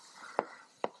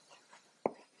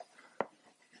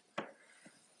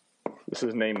 This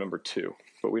is name number 2,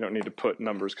 but we don't need to put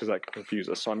numbers because that can confuse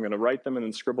us. So I'm going to write them and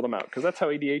then scribble them out because that's how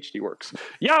ADHD works.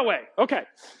 Yahweh, okay.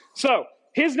 So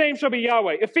his name shall be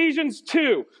Yahweh. Ephesians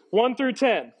 2, 1 through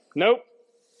 10. Nope.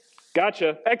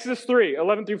 Gotcha. Exodus 3,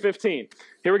 11 through 15.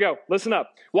 Here we go. Listen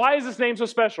up. Why is this name so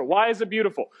special? Why is it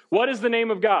beautiful? What is the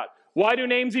name of God? Why do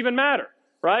names even matter?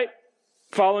 Right?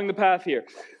 Following the path here.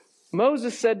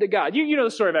 Moses said to God, you know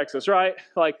the story of Exodus, right?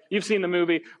 Like, you've seen the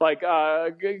movie, like,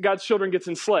 God's children gets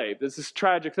enslaved. It's this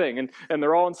tragic thing, and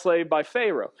they're all enslaved by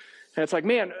Pharaoh. And it's like,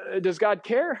 man, does God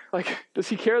care? Like, does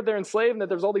he care that they're enslaved and that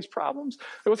there's all these problems?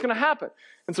 Like, what's going to happen?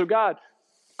 And so God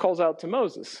calls out to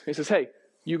Moses. He says, hey,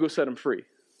 you go set them free.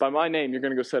 By my name, you're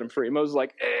going to go set them free. And Moses is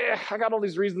like, I got all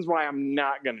these reasons why I'm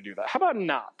not going to do that. How about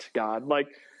not, God? Like,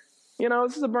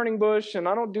 this is a burning bush, and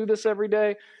I don't do this every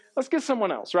day. Let's get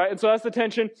someone else, right? And so that's the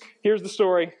tension. Here's the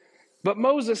story. But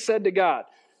Moses said to God,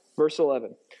 verse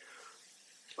 11,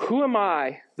 who am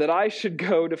I that I should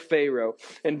go to Pharaoh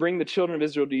and bring the children of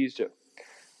Israel to Egypt?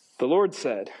 The Lord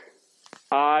said,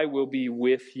 I will be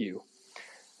with you.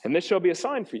 And this shall be a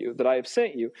sign for you that I have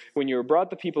sent you. When you have brought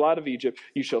the people out of Egypt,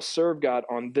 you shall serve God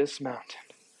on this mountain.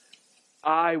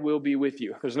 I will be with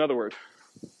you. There's another word.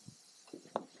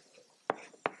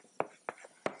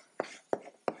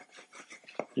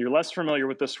 You're less familiar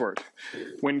with this word.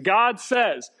 When God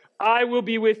says, I will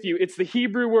be with you, it's the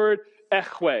Hebrew word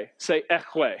echwe. Say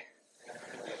echwe.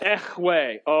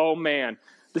 Echwe. Oh man,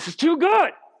 this is too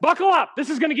good. Buckle up. This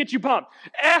is going to get you pumped.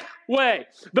 Echwe.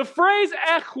 The phrase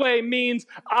echwe means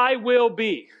I will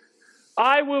be.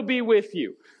 I will be with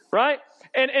you, right?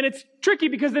 And it's tricky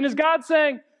because then is God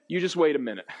saying, you just wait a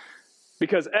minute.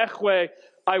 Because echwe,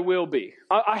 I will be.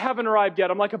 I haven't arrived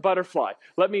yet. I'm like a butterfly.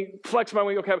 Let me flex my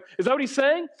wing. Okay, is that what he's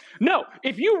saying? No.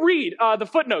 If you read the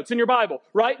footnotes in your Bible,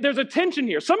 right, there's a tension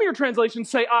here. Some of your translations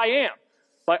say I am.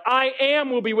 Like, I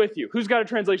am will be with you. Who's got a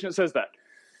translation that says that?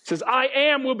 It says, I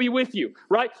am will be with you,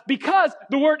 right? Because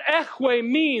the word echwe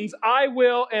means I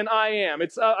will and I am.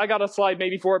 It's I got a slide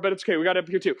maybe for it, but it's okay. We got it up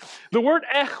here too. The word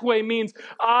echwe means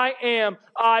I am,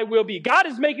 I will be. God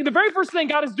is making, the very first thing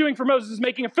God is doing for Moses is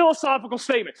making a philosophical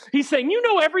statement. He's saying, you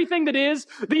know everything that is,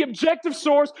 the objective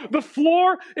source, the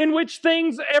floor in which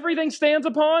everything stands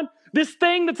upon, this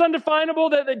thing that's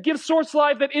undefinable, that gives source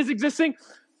life, that is existing,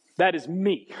 that is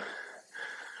me.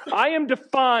 I am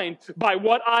defined by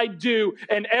what I do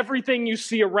and everything you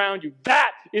see around you.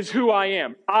 That is who I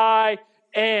am. I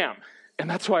am. And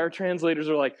that's why our translators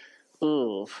are like,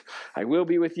 I will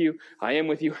be with you. I am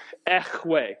with you.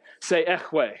 Echwe. Say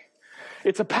echwe.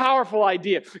 It's a powerful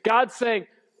idea. God's saying,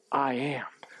 I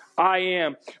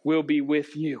am will be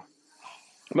with you.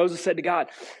 Moses said to God,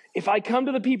 if I come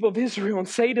to the people of Israel and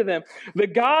say to them, the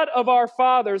God of our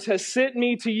fathers has sent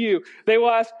me to you, they will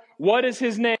ask, what is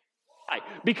his name?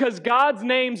 Because God's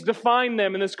names define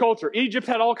them in this culture. Egypt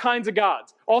had all kinds of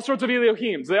gods, all sorts of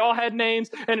Elohims. They all had names,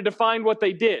 and it defined what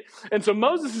they did. And so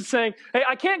Moses is saying, hey,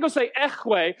 I can't go say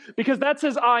Echwe because that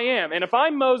says I am. And if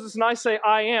I'm Moses and I say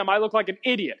I am, I look like an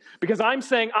idiot because I'm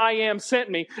saying I am sent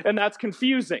me, and that's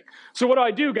confusing. So what do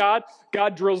I do, God?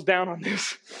 God drills down on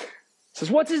this.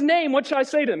 Says, what's his name? What should I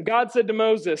say to him? God said to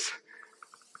Moses,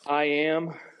 I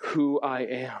am who I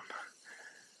am.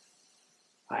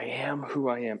 I am who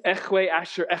I am. Echwe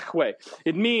asher echwe.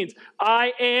 It means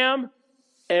I am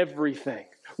everything.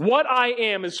 What I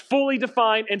am is fully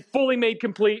defined and fully made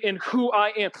complete in who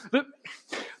I am.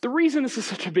 The reason this is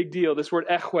such a big deal, this word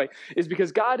echwe, is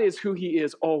because God is who he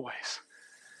is always.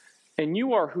 And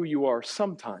you are who you are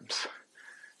sometimes.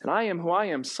 And I am who I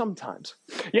am sometimes.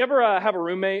 You ever have a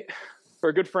roommate or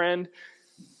a good friend,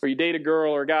 or you date a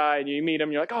girl or a guy and you meet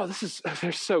them, you're like, oh,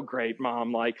 they're so great,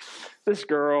 Mom. Like, this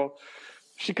girl,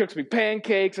 she cooks me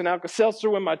pancakes and Alka-Seltzer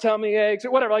when my tummy aches, or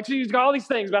whatever. Like, she's got all these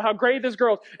things about how great this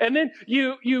girl is. And then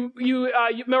you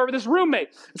remember this roommate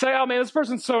and say, oh, man, this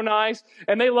person's so nice,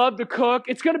 and they love to cook.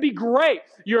 It's going to be great.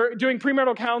 You're doing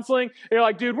premarital counseling, and you're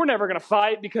like, dude, we're never going to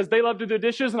fight because they love to do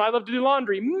dishes and I love to do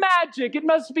laundry. Magic. It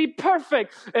must be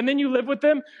perfect. And then you live with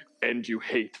them, and you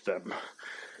hate them.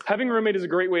 Having a roommate is a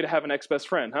great way to have an ex-best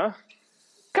friend, huh?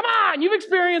 Come on, you've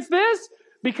experienced this.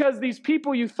 Because these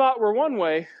people you thought were one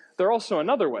way, they're also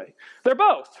another way. They're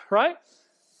both, right?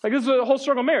 Like, this is a whole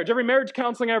struggle of marriage. Every marriage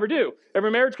counseling I ever do,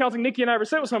 every marriage counseling Nikki and I ever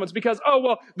sit with someone, it's because, oh,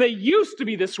 well, they used to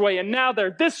be this way, and now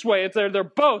they're this way. They're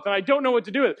both, and I don't know what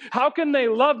to do with it. How can they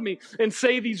love me and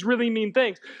say these really mean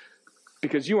things?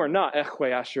 Because you are not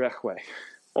Echwe Asher Echwe.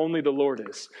 Only the Lord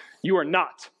is. You are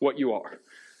not what you are.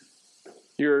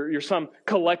 You're some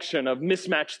collection of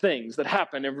mismatched things that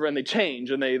happen and they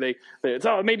change, and it's,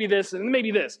 oh, maybe this and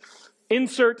maybe this.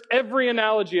 Insert every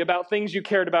analogy about things you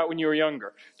cared about when you were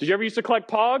younger. Did you ever used to collect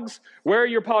Pogs? Where are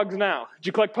your Pogs now? Did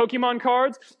you collect Pokemon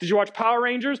cards? Did you watch Power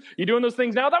Rangers? You doing those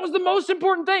things now? That was the most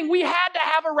important thing. We had to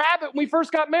have a rabbit when we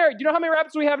first got married. You know how many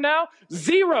rabbits we have now?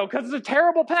 0, because it's a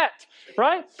terrible pet,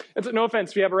 right? No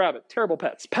offense if you have a rabbit. Terrible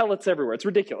pets. Pellets everywhere. It's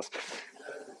ridiculous.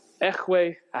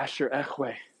 Echwe Asher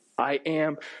Echwe. I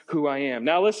am who I am.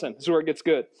 Now listen, this is where it gets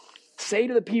good. Say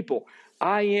to the people,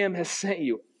 I am has sent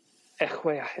you.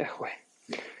 Echwe, echwe.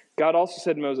 God also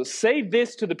said to Moses, say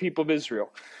this to the people of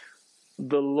Israel.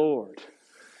 The Lord,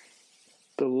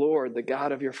 the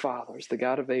God of your fathers, the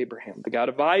God of Abraham, the God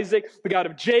of Isaac, the God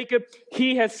of Jacob,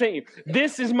 he has sent you.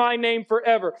 This is my name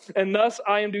forever, and thus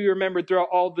I am to be remembered throughout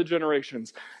all the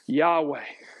generations. Yahweh,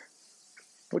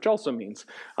 which also means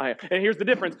I am. And here's the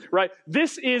difference, right?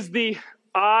 This is the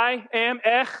I am,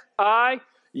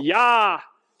 Yah,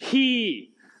 he.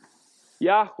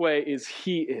 Yahweh is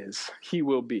he is. He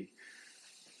will be.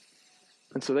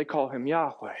 And so they call him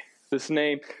Yahweh. This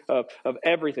name of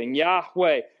everything.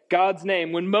 Yahweh, God's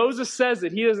name. When Moses says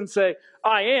it, he doesn't say,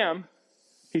 I am.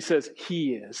 He says,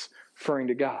 he is, referring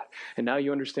to God. And now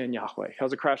you understand Yahweh.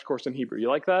 How's a crash course in Hebrew? You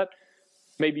like that?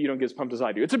 Maybe you don't get as pumped as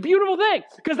I do. It's a beautiful thing,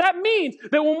 because that means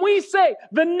that when we say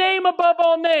the name above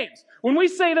all names, when we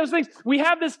say those things, we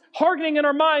have this hardening in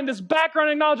our mind, this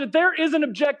background knowledge that there is an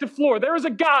objective floor. There is a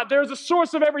God. There is a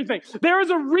source of everything. There is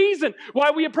a reason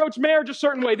why we approach marriage a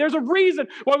certain way. There's a reason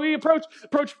why we approach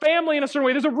family in a certain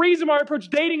way. There's a reason why we approach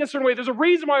dating a certain way. There's a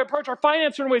reason why we approach our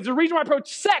finance certain ways. There's a reason why we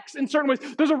approach sex in certain ways.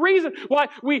 There's a reason why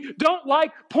we don't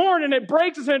like porn and it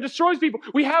breaks us and it destroys people.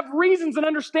 We have reasons and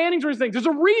understandings for these things. There's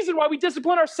a reason why we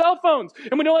discipline our cell phones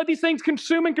and we don't let these things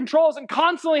consume and control us and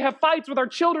constantly have fights with our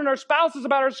children, our spouses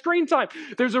about our screen time.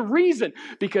 There's a reason,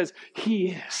 because he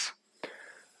is.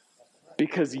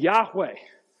 Because Yahweh,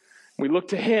 we look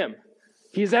to him.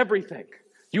 He is everything.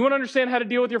 You want to understand how to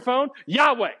deal with your phone?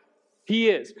 Yahweh, he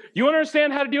is. You want to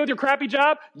understand how to deal with your crappy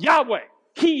job? Yahweh,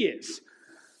 he is.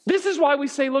 This is why we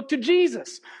say look to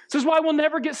Jesus. This is why we'll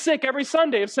never get sick every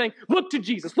Sunday of saying look to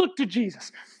Jesus, look to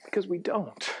Jesus. Because we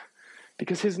don't.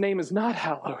 Because his name is not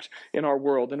hallowed in our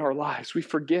world, in our lives. We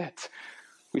forget.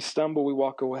 We stumble, we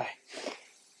walk away.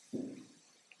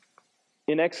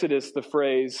 In Exodus, the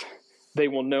phrase, they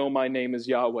will know my name is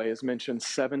Yahweh, is mentioned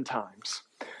 7 times.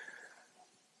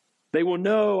 They will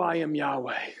know I am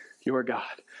Yahweh, your God.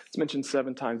 It's mentioned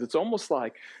 7 times. It's almost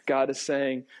like God is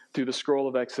saying through the scroll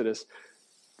of Exodus,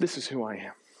 this is who I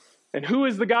am. And who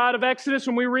is the God of Exodus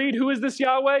when we read? Who is this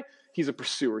Yahweh? He's a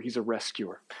pursuer. He's a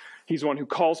rescuer. He's one who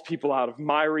calls people out of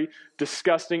miry,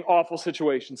 disgusting, awful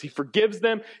situations. He forgives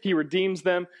them. He redeems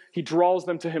them. He draws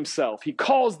them to himself. He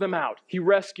calls them out. He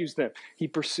rescues them. He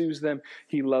pursues them.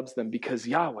 He loves them because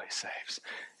Yahweh saves.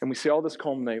 And we see all this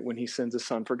culminate when he sends his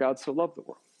son. For God so loved the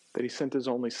world that he sent his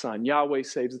only son. Yahweh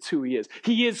saves. It's who he is.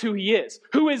 He is who he is.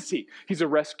 Who is he? He's a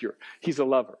rescuer. He's a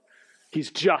lover.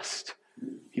 He's just.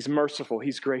 He's merciful.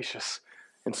 He's gracious.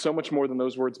 And so much more than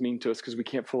those words mean to us because we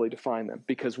can't fully define them.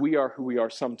 Because we are who we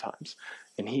are sometimes.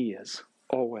 And he is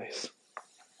always.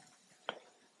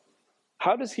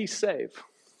 How does he save?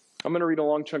 I'm going to read a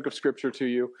long chunk of scripture to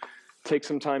you. Take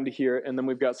some time to hear it. And then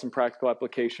we've got some practical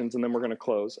applications. And then we're going to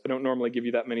close. I don't normally give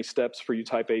you that many steps for you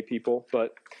type A people.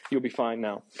 But you'll be fine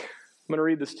now. I'm going to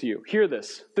read this to you. Hear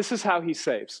this. This is how he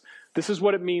saves. This is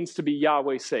what it means to be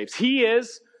Yahweh saves. He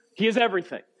is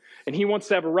everything. And he wants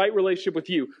to have a right relationship with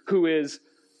you, who is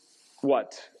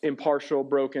what? Impartial,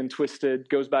 broken, twisted,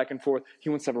 goes back and forth. He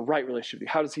wants to have a right relationship with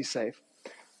you. How does he save?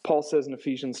 Paul says in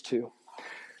Ephesians 2,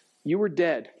 you were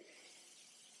dead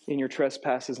in your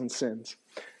trespasses and sins,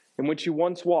 in which you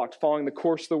once walked, following the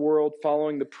course of the world,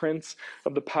 following the prince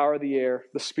of the power of the air,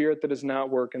 the spirit that is now at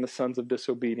work in the sons of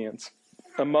disobedience,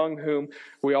 among whom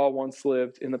we all once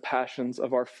lived in the passions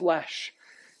of our flesh,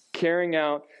 carrying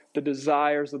out the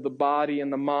desires of the body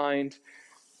and the mind.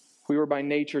 We were by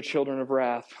nature children of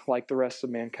wrath, like the rest of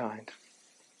mankind.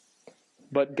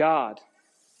 But God,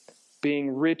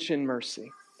 being rich in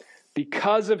mercy,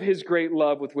 because of his great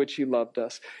love with which he loved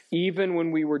us, even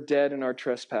when we were dead in our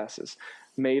trespasses,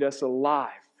 made us alive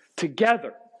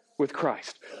together with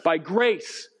Christ. By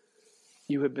grace,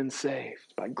 you have been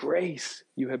saved. By grace,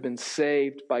 you have been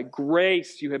saved. By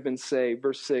grace, you have been saved.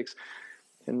 Verse 6,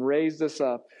 and raised us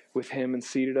up with him and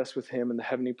seated us with him in the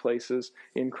heavenly places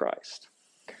in Christ,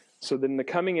 so that in the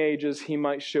coming ages he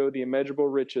might show the immeasurable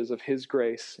riches of his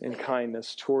grace and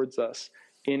kindness towards us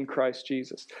in Christ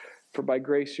Jesus. For by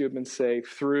grace you have been saved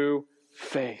through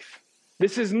faith.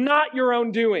 This is not your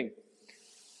own doing.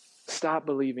 Stop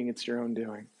believing it's your own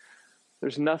doing.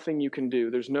 There's nothing you can do.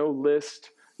 There's no list,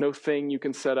 no thing you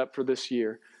can set up for this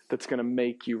year that's going to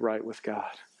make you right with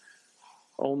God.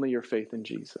 Only your faith in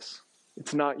Jesus.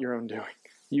 It's not your own doing.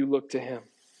 You look to him.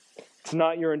 It's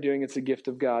not your own doing. It's a gift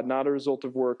of God, not a result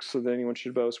of works so that anyone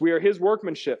should boast. We are his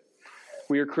workmanship.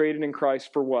 We are created in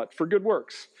Christ for what? For good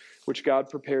works, which God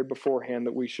prepared beforehand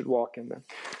that we should walk in them.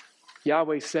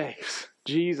 Yahweh saves.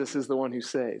 Jesus is the one who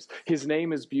saves. His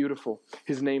name is beautiful.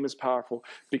 His name is powerful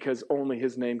because only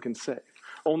his name can save.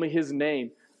 Only his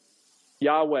name,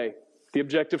 Yahweh, the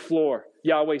objective floor.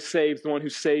 Yahweh saves, the one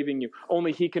who's saving you.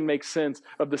 Only he can make sense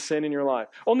of the sin in your life.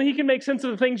 Only he can make sense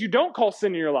of the things you don't call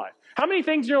sin in your life. How many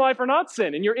things in your life are not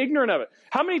sin and you're ignorant of it?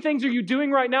 How many things are you doing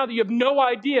right now that you have no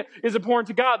idea is abhorrent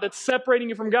to God, that's separating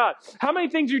you from God? How many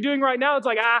things are you doing right now that's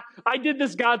like, I did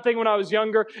this God thing when I was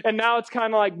younger, and now it's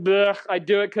kind of like, bleh, I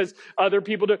do it because other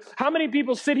people do it. How many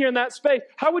people sit here in that space?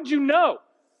 How would you know?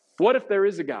 What if there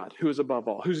is a God who is above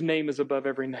all, whose name is above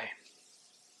every name?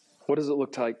 What does it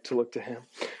look like to look to him?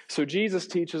 So Jesus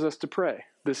teaches us to pray.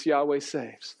 This Yahweh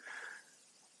saves.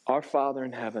 Our Father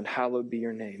in heaven, hallowed be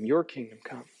your name. Your kingdom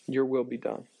come. Your will be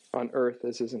done on earth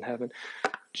as is in heaven.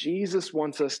 Jesus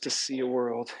wants us to see a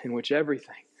world in which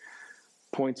everything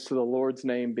points to the Lord's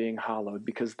name being hallowed,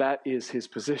 because that is his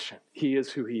position. He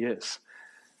is who he is.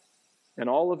 And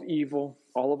all of evil,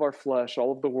 all of our flesh,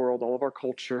 all of the world, all of our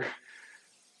culture,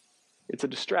 it's a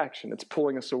distraction. It's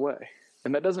pulling us away.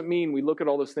 And that doesn't mean we look at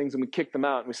all those things and we kick them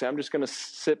out and we say, I'm just going to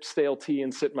sip stale tea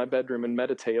and sit in my bedroom and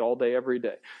meditate all day, every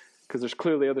day. Because there's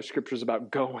clearly other scriptures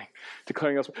about going,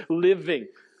 declaring us, living.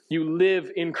 You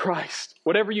live in Christ.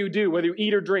 Whatever you do, whether you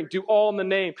eat or drink, do all in the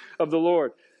name of the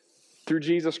Lord through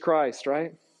Jesus Christ,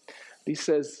 right? He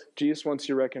says, Jesus wants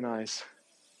you to recognize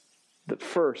that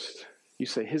first you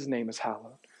say his name is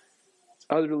hallowed. It's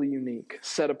utterly unique,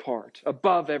 set apart,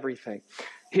 above everything.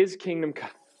 His kingdom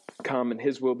come and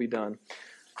his will be done.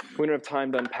 We don't have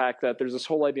time to unpack that. There's this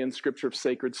whole idea in Scripture of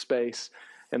sacred space,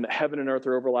 and that heaven and earth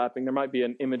are overlapping. There might be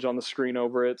an image on the screen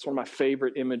over it. It's one of my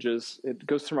favorite images. It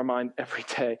goes through my mind every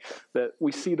day that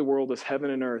we see the world as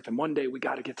heaven and earth, and one day we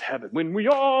got to get to heaven. When we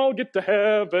all get to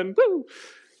heaven, woo!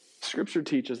 Scripture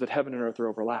teaches that heaven and earth are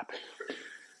overlapping,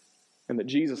 and that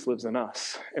Jesus lives in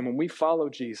us. And when we follow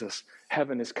Jesus,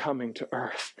 heaven is coming to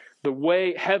earth. The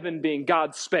way, heaven being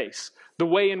God's space, the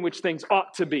way in which things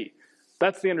ought to be.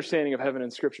 That's the understanding of heaven in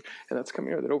Scripture. And that's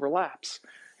coming here that overlaps.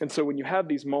 And so when you have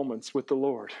these moments with the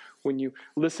Lord, when you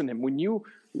listen to him, when you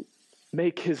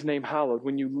make his name hallowed,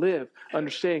 when you live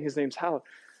understanding his name's hallowed,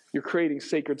 you're creating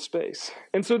sacred space.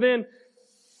 And so then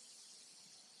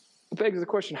it begs the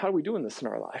question, how are we doing this in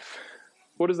our life?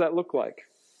 What does that look like?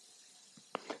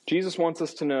 Jesus wants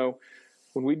us to know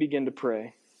when we begin to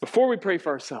pray, before we pray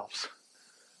for ourselves,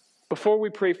 before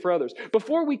we pray for others,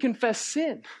 before we confess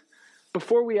sin,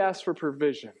 before we ask for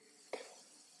provision,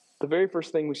 the very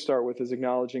first thing we start with is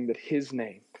acknowledging that his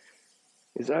name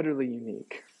is utterly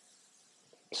unique,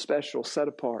 special, set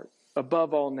apart,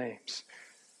 above all names.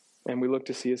 And we look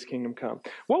to see his kingdom come.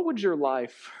 What would your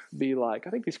life be like? I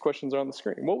think these questions are on the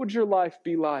screen. What would your life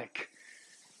be like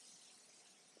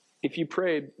if you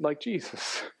prayed like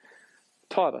Jesus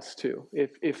taught us to?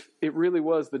 If it really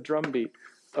was the drumbeat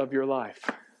of your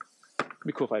life. It'd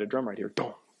be cool if I had a drum right here.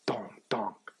 Dong, dong,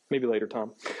 dong. Maybe later,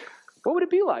 Tom. What would it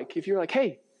be like if you're like,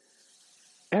 hey,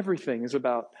 everything is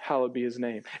about hallowed be his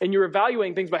name. And you're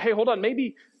evaluating things, but hey, hold on,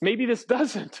 maybe this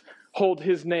doesn't hold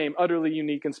his name utterly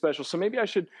unique and special. So maybe I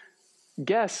should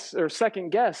guess or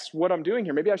second guess what I'm doing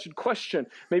here. Maybe I should question.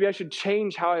 Maybe I should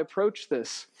change how I approach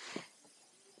this.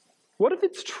 What if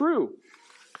it's true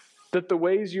that the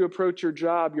ways you approach your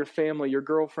job, your family, your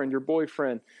girlfriend, your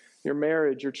boyfriend, your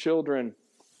marriage, your children,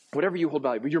 whatever you hold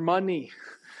valuable, your money,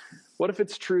 What if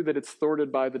it's true that it's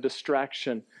thwarted by the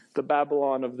distraction, the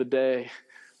Babylon of the day,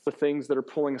 the things that are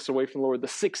pulling us away from the Lord, the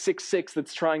 666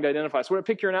 that's trying to identify us?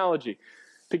 Pick your analogy,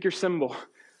 pick your symbol.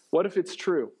 What if it's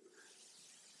true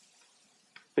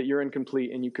that you're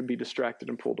incomplete and you could be distracted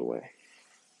and pulled away?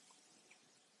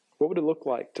 What would it look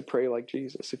like to pray like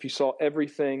Jesus if you saw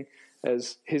everything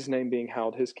as his name being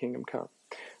hallowed, his kingdom come?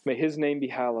 May his name be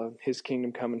hallowed, his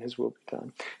kingdom come, and his will be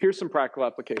done. Here's some practical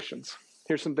applications.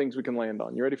 Here's some things we can land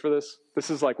on. You ready for this? This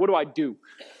is like, what do I do?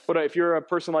 If you're a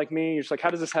person like me, you're just like, how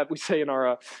does this have, we say in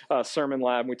our sermon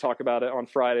lab, and we talk about it on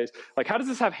Fridays, like, how does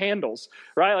this have handles,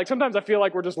 right? Like, sometimes I feel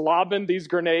like we're just lobbing these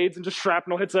grenades and just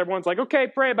shrapnel hits everyone's like, okay,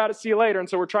 pray about it, see you later. And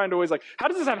so we're trying to always like, how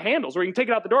does this have handles where you can take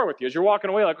it out the door with you as you're walking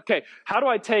away? Like, okay, how do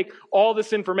I take all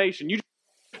this information? You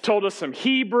told us some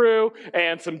Hebrew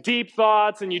and some deep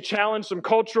thoughts, and you challenged some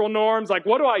cultural norms. Like,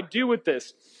 what do I do with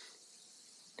this?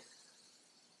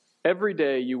 Every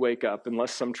day you wake up,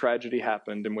 unless some tragedy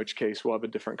happened, in which case we'll have a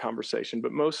different conversation,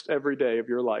 but most every day of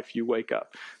your life you wake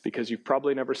up because you've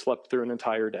probably never slept through an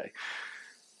entire day.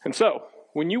 And so,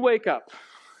 when you wake up,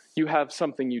 you have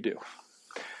something you do.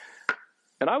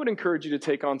 And I would encourage you to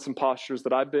take on some postures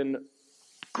that I've been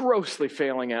grossly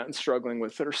failing at and struggling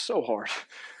with that are so hard.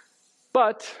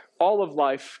 But all of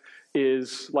life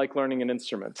is like learning an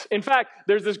instrument. In fact,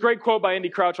 there's this great quote by Andy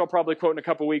Crouch I'll probably quote in a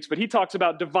couple weeks, but he talks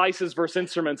about devices versus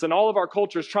instruments, and all of our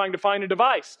culture is trying to find a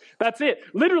device. That's it.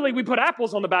 Literally, we put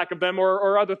apples on the back of them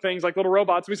or other things like little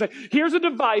robots. We say, here's a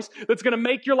device that's going to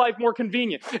make your life more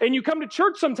convenient. And you come to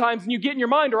church sometimes and you get in your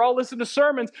mind, or I'll listen to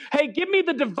sermons, hey, give me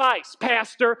the device,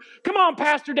 Pastor. Come on,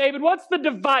 Pastor David, what's the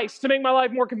device to make my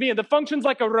life more convenient that functions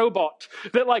like a robot,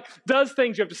 that like does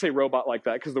things? You have to say robot like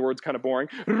that because the word's kind of boring.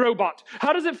 Robot.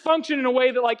 How does it function in a way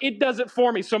that like it does it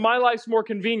for me so my life's more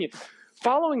convenient?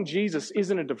 Following Jesus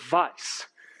isn't a device.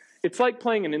 It's like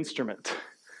playing an instrument.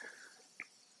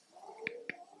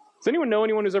 Does anyone know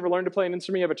anyone who's ever learned to play an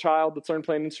instrument? You have a child that's learned to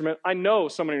play an instrument? I know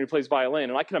someone who plays violin,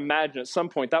 and I can imagine at some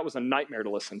point that was a nightmare to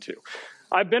listen to.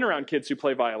 I've been around kids who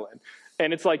play violin,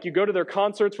 and it's like you go to their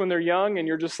concerts when they're young, and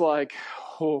you're just like,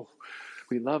 oh,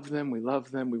 we love them, we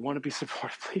want to be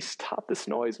supported. Please stop this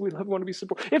noise. We want to be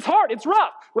supported. It's hard, it's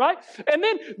rough, right? And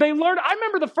then they learn, I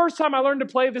remember the first time I learned to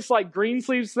play this like green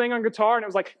sleeves thing on guitar, and it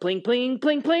was like pling, pling,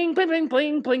 pling, pling, pling, pling,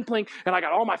 pling, pling, pling. And I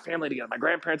got all my family together. My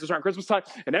grandparents was around Christmas time,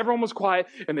 and everyone was quiet,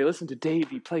 and they listened to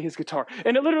Davey play his guitar.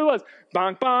 And it literally was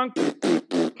bong, bong,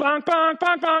 bong, bong,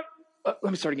 bong, bong. Let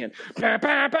me start again. Bah,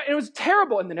 bah, bah. And it was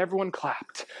terrible, and then everyone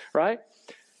clapped, right?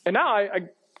 And now I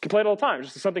can play it all the time,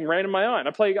 just something random in my mind.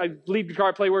 I lead guitar,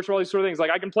 I play worship, all these sort of things. Like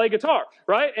I can play guitar,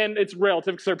 right? And it's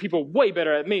relative because there are people way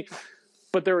better at me.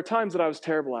 But there were times that I was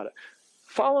terrible at it.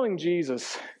 Following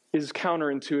Jesus is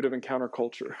counterintuitive and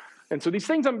counterculture. And so these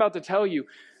things I'm about to tell you,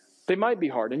 they might be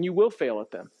hard, and you will fail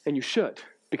at them, and you should,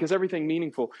 because everything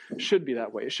meaningful should be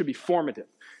that way. It should be formative.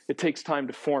 It takes time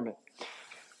to form it.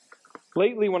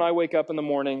 Lately, when I wake up in the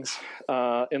mornings,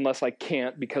 unless I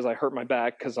can't because I hurt my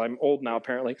back, because I'm old now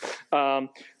apparently,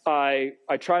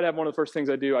 I try to have one of the first things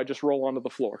I do, I just roll onto the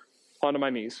floor, onto my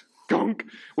knees. Gunk!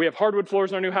 We have hardwood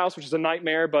floors in our new house, which is a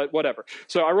nightmare, but whatever.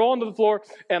 So I roll onto the floor,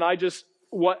 and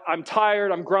I'm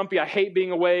tired, I'm grumpy, I hate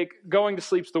being awake. Going to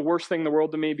sleep's the worst thing in the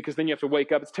world to me because then you have to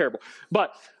wake up, it's terrible.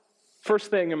 But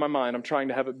first thing in my mind, I'm trying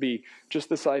to have it be just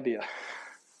this idea.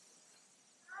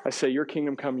 I say, your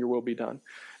kingdom come, your will be done.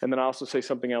 And then I also say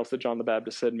something else that John the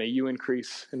Baptist said, may you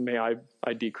increase and may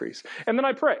I decrease. And then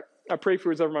I pray. I pray for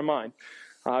what's over my mind.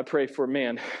 I pray for,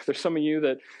 there's some of you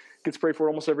that gets prayed for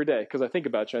almost every day because I think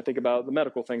about you. I think about the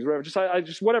medical things, whatever.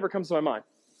 Just whatever comes to my mind.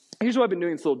 Here's what I've been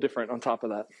doing that's a little different on top of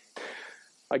that.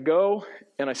 I go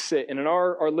and I sit. And in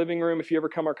our living room, if you ever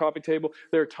come our coffee table,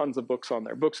 there are tons of books on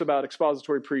there. Books about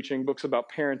expository preaching, books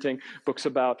about parenting, books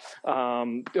about,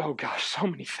 so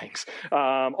many things.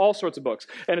 All sorts of books.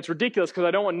 And it's ridiculous because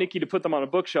I don't want Nikki to put them on a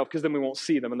bookshelf because then we won't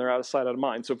see them and they're out of sight, out of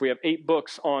mind. So if we have 8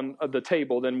 books on the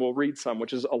table, then we'll read some,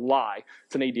 which is a lie.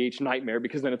 It's an ADH nightmare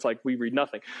because then it's like we read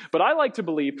nothing. But I like to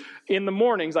believe in the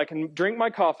mornings I can drink my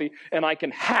coffee and I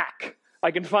can hack. I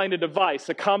can find a device,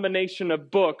 a combination of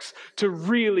books to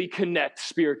really connect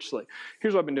spiritually.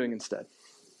 Here's what I've been doing instead.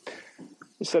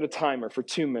 I set a timer for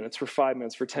 2 minutes, for 5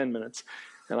 minutes, for 10 minutes,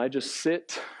 and I just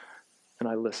sit and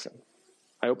I listen.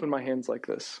 I open my hands like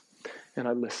this, and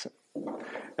I listen.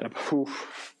 And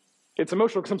it's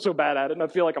emotional because I'm so bad at it, and I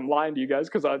feel like I'm lying to you guys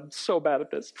because I'm so bad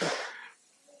at this.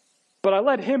 But I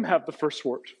let him have the first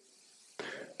word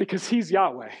because he's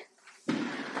Yahweh.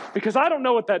 Because I don't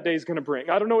know what that day is going to bring.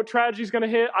 I don't know what tragedy is going to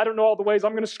hit. I don't know all the ways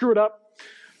I'm going to screw it up.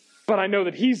 But I know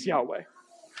that he's Yahweh.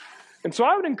 And so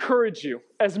I would encourage you,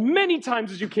 as many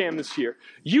times as you can this year,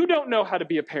 you don't know how to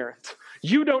be a parent.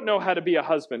 You don't know how to be a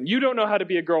husband. You don't know how to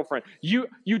be a girlfriend. You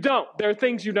don't. There are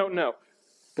things you don't know.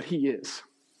 But he is.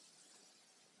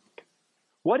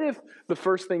 What if the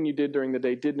first thing you did during the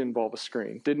day didn't involve a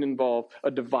screen, didn't involve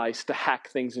a device to hack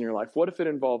things in your life? What if it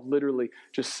involved literally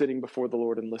just sitting before the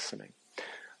Lord and listening?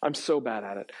 I'm so bad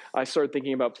at it. I started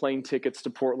thinking about plane tickets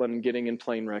to Portland and getting in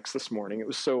plane wrecks this morning. It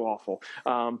was so awful.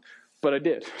 But I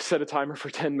did. Set a timer for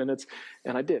 10 minutes,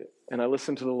 and I did it. And I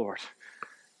listened to the Lord.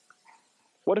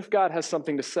 What if God has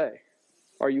something to say?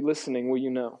 Are you listening? Will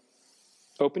you know?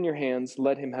 Open your hands.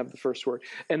 Let him have the first word.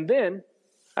 And then,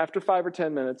 after 5 or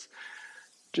 10 minutes,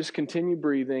 just continue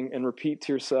breathing and repeat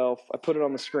to yourself. I put it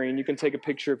on the screen. You can take a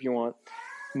picture if you want.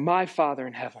 My Father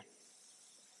in heaven,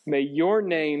 may your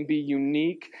name be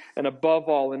unique and above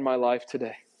all in my life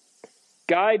today.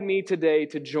 Guide me today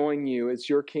to join you as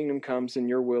your kingdom comes and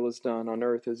your will is done on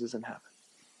earth as is in heaven.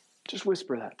 Just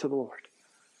whisper that to the Lord.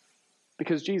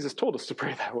 Because Jesus told us to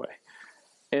pray that way.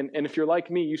 And if you're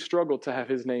like me, you struggle to have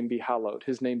his name be hallowed,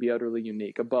 his name be utterly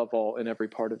unique, above all in every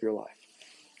part of your life.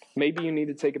 Maybe you need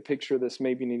to take a picture of this.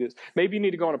 Maybe you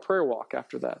need to go on a prayer walk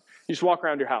after that. You just walk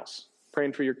around your house,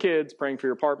 praying for your kids, praying for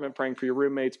your apartment, praying for your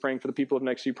roommates, praying for the people up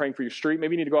next to you, praying for your street.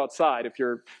 Maybe you need to go outside if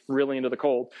you're really into the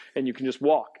cold, and you can just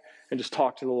walk and just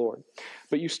talk to the Lord.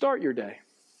 But you start your day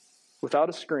without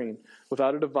a screen,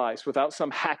 without a device, without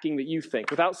some hacking that you think,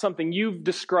 without something you've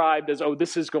described as, oh,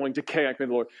 this is going to connect me to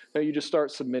the Lord. No, you just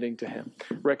start submitting to him,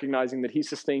 recognizing that he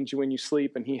sustains you when you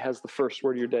sleep and he has the first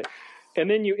word of your day. And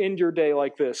then you end your day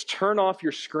like this. Turn off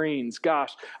your screens.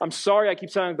 Gosh, I'm sorry I keep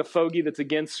sounding like the fogey that's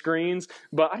against screens,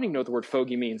 but I don't even know what the word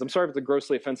fogey means. I'm sorry if it's a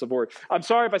grossly offensive word. I'm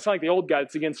sorry if I sound like the old guy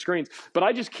that's against screens, but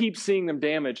I just keep seeing them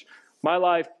damage my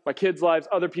life, my kids' lives,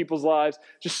 other people's lives,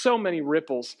 just so many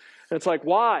ripples. And it's like,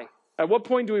 why? At what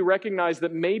point do we recognize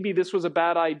that maybe this was a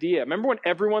bad idea? Remember when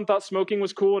everyone thought smoking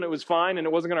was cool and it was fine and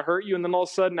it wasn't going to hurt you? And then all of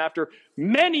a sudden, after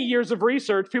many years of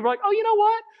research, people are like, oh, you know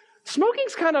what?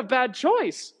 Smoking's kind of a bad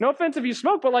choice. No offense if you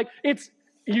smoke, but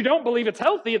you don't believe it's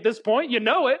healthy at this point. You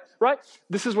know it, right?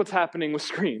 This is what's happening with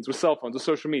screens, with cell phones, with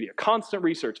social media. Constant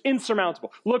research,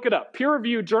 insurmountable. Look it up.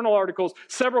 Peer-reviewed journal articles,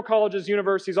 several colleges,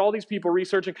 universities, all these people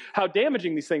researching how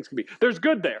damaging these things can be. There's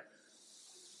good there.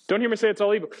 Don't hear me say it's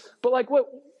all evil. But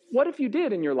what if you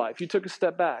did in your life? You took a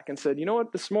step back and said, you know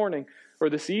what, this morning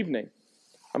or this evening,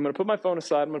 I'm going to put my phone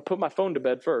aside. I'm going to put my phone to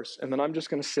bed first, and then I'm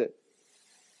just going to sit.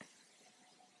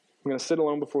 I'm going to sit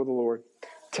alone before the Lord,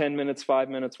 10 minutes, 5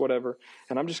 minutes, whatever,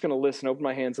 and I'm just going to listen, open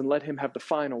my hands, and let him have the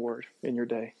final word in your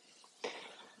day.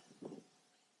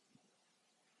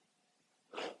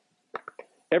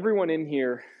 Everyone in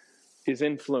here is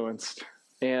influenced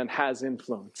and has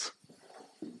influence.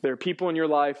 There are people in your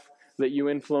life that you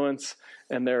influence,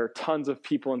 and there are tons of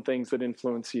people and things that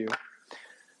influence you.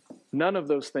 None of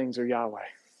those things are Yahweh.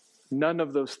 None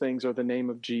of those things are the name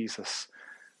of Jesus.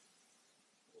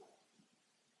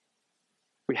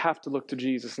 We have to look to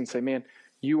Jesus and say, man,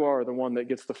 you are the one that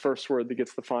gets the first word, that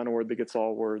gets the final word, that gets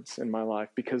all words in my life,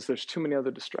 because there's too many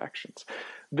other distractions.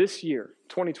 This year,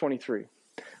 2023,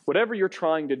 whatever you're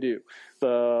trying to do,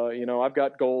 I've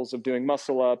got goals of doing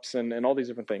muscle ups and all these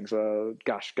different things.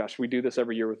 We do this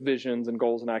every year with visions and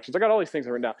goals and actions. I got all these things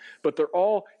written down, but they're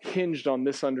all hinged on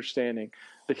this understanding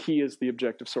that he is the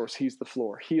objective source. He's the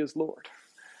floor. He is Lord.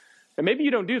 And maybe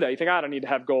you don't do that. You think, I don't need to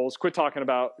have goals. Quit talking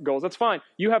about goals. That's fine.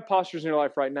 You have postures in your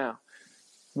life right now.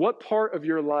 What part of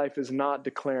your life is not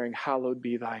declaring, hallowed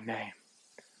be thy name?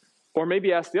 Or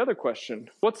maybe ask the other question.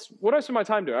 What do I spend my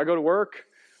time doing? I go to work.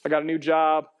 I got a new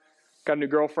job. Got a new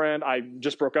girlfriend. I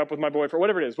just broke up with my boyfriend.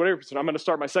 Whatever it is. I'm going to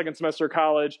start my second semester of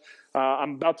college.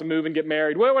 I'm about to move and get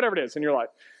married. Whatever it is in your life.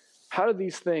 How do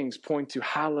these things point to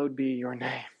hallowed be your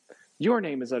name? Your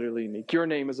name is utterly unique. Your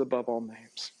name is above all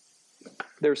names.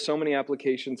 There's so many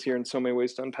applications here and so many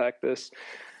ways to unpack this.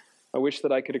 I wish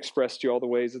that I could express to you all the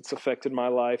ways it's affected my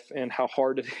life and how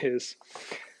hard it is.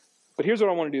 But here's what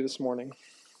I want to do this morning.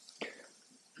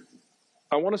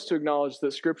 I want us to acknowledge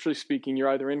that scripturally speaking, you're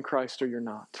either in Christ or you're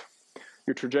not.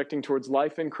 You're trajecting towards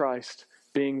life in Christ,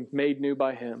 being made new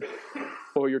by him,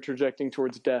 or you're trajecting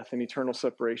towards death and eternal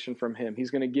separation from him. He's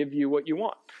going to give you what you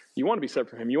want. You want to be separate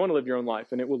from him. You want to live your own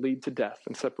life, and it will lead to death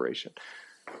and separation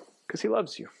because he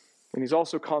loves you. And he's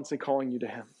also constantly calling you to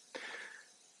him.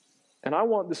 And I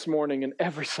want this morning and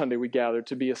every Sunday we gather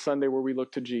to be a Sunday where we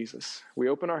look to Jesus. We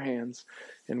open our hands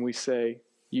and we say,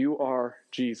 you are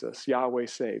Jesus. Yahweh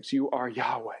saves. You are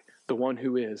Yahweh, the one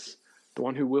who is, the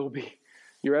one who will be.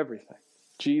 You're everything.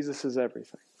 Jesus is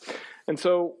everything. And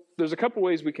so there's a couple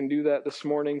ways we can do that this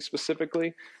morning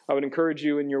specifically. I would encourage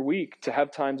you in your week to have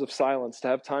times of silence, to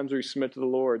have times where you submit to the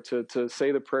Lord, to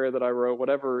say the prayer that I wrote,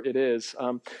 whatever it is.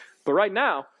 But right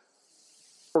now,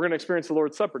 we're going to experience the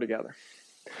Lord's Supper together.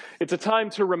 It's a time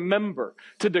to remember,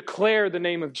 to declare the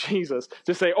name of Jesus,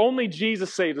 to say only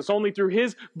Jesus saves us, only through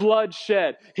his blood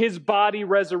shed, his body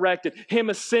resurrected, him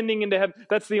ascending into heaven.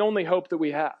 That's the only hope that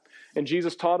we have. And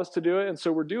Jesus taught us to do it, and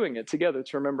so we're doing it together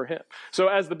to remember him. So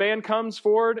as the band comes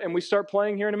forward and we start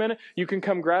playing here in a minute, you can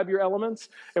come grab your elements,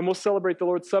 and we'll celebrate the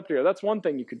Lord's Supper together. That's one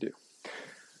thing you could do.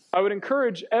 I would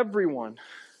encourage everyone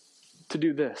to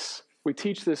do this. We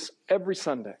teach this every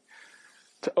Sunday,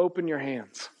 to open your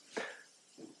hands.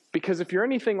 Because if you're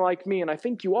anything like me, and I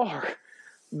think you are,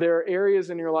 there are areas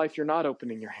in your life you're not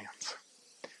opening your hands.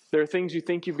 There are things you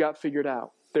think you've got figured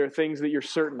out. There are things that you're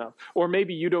certain of. Or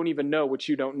maybe you don't even know what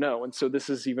you don't know. And so this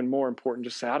is even more important.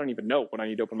 Just say, I don't even know what I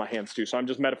need to open my hands to. So I'm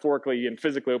just metaphorically and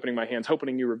physically opening my hands,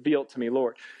 hoping you reveal it to me,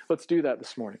 Lord. Let's do that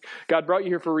this morning. God brought you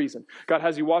here for a reason. God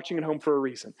has you watching at home for a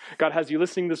reason. God has you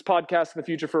listening to this podcast in the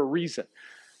future for a reason.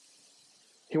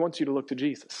 He wants you to look to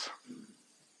Jesus.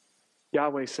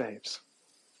 Yahweh saves.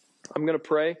 I'm going to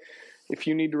pray. If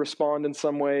you need to respond in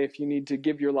some way, if you need to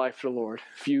give your life to the Lord,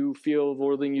 if you feel the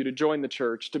Lord leading you to join the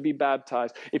church, to be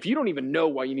baptized, if you don't even know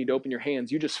why you need to open your hands,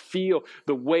 you just feel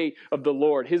the weight of the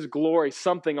Lord, his glory,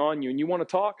 something on you, and you want to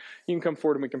talk, you can come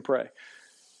forward and we can pray.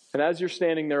 And as you're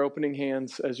standing there opening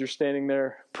hands, as you're standing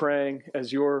there praying,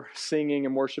 as you're singing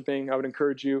and worshiping, I would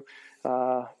encourage you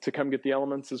to come get the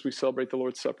elements as we celebrate the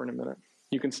Lord's Supper in a minute.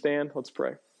 You can stand. Let's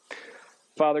pray.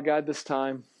 Father God, this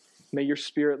time, may your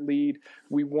Spirit lead.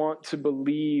 We want to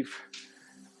believe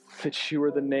that you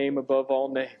are the name above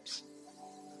all names.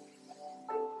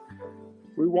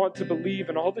 We want to believe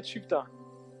in all that you've done.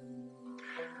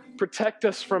 Protect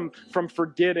us from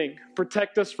forgetting.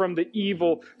 Protect us from the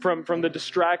evil, from the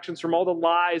distractions, from all the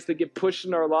lies that get pushed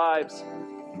in our lives.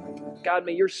 God,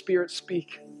 may your Spirit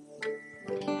speak.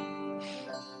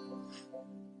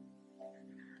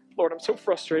 Lord, I'm so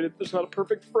frustrated. There's not a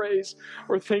perfect phrase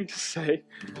or thing to say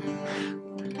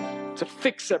to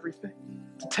fix everything,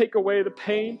 to take away the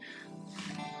pain.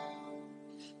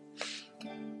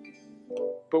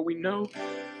 But we know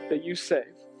that you save.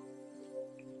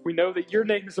 We know that your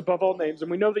name is above all names, and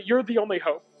we know that you're the only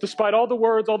hope. Despite all the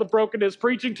words, all the brokenness,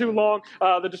 preaching too long,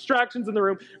 the distractions in the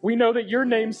room, we know that your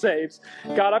name saves.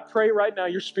 God, I pray right now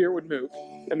your Spirit would move,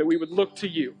 and that we would look to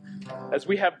you. As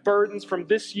we have burdens from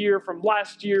this year, from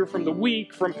last year, from the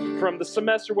week, from the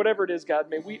semester, whatever it is, God,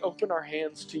 may we open our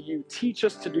hands to you. Teach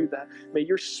us to do that. May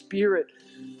your Spirit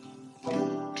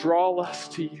draw us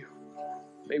to you.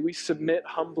 May we submit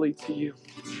humbly to you.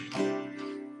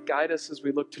 Guide us as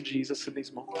we look to Jesus in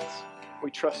these moments.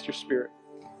 We trust your Spirit.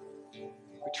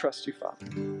 We trust you, Father.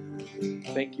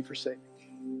 Thank you for saving.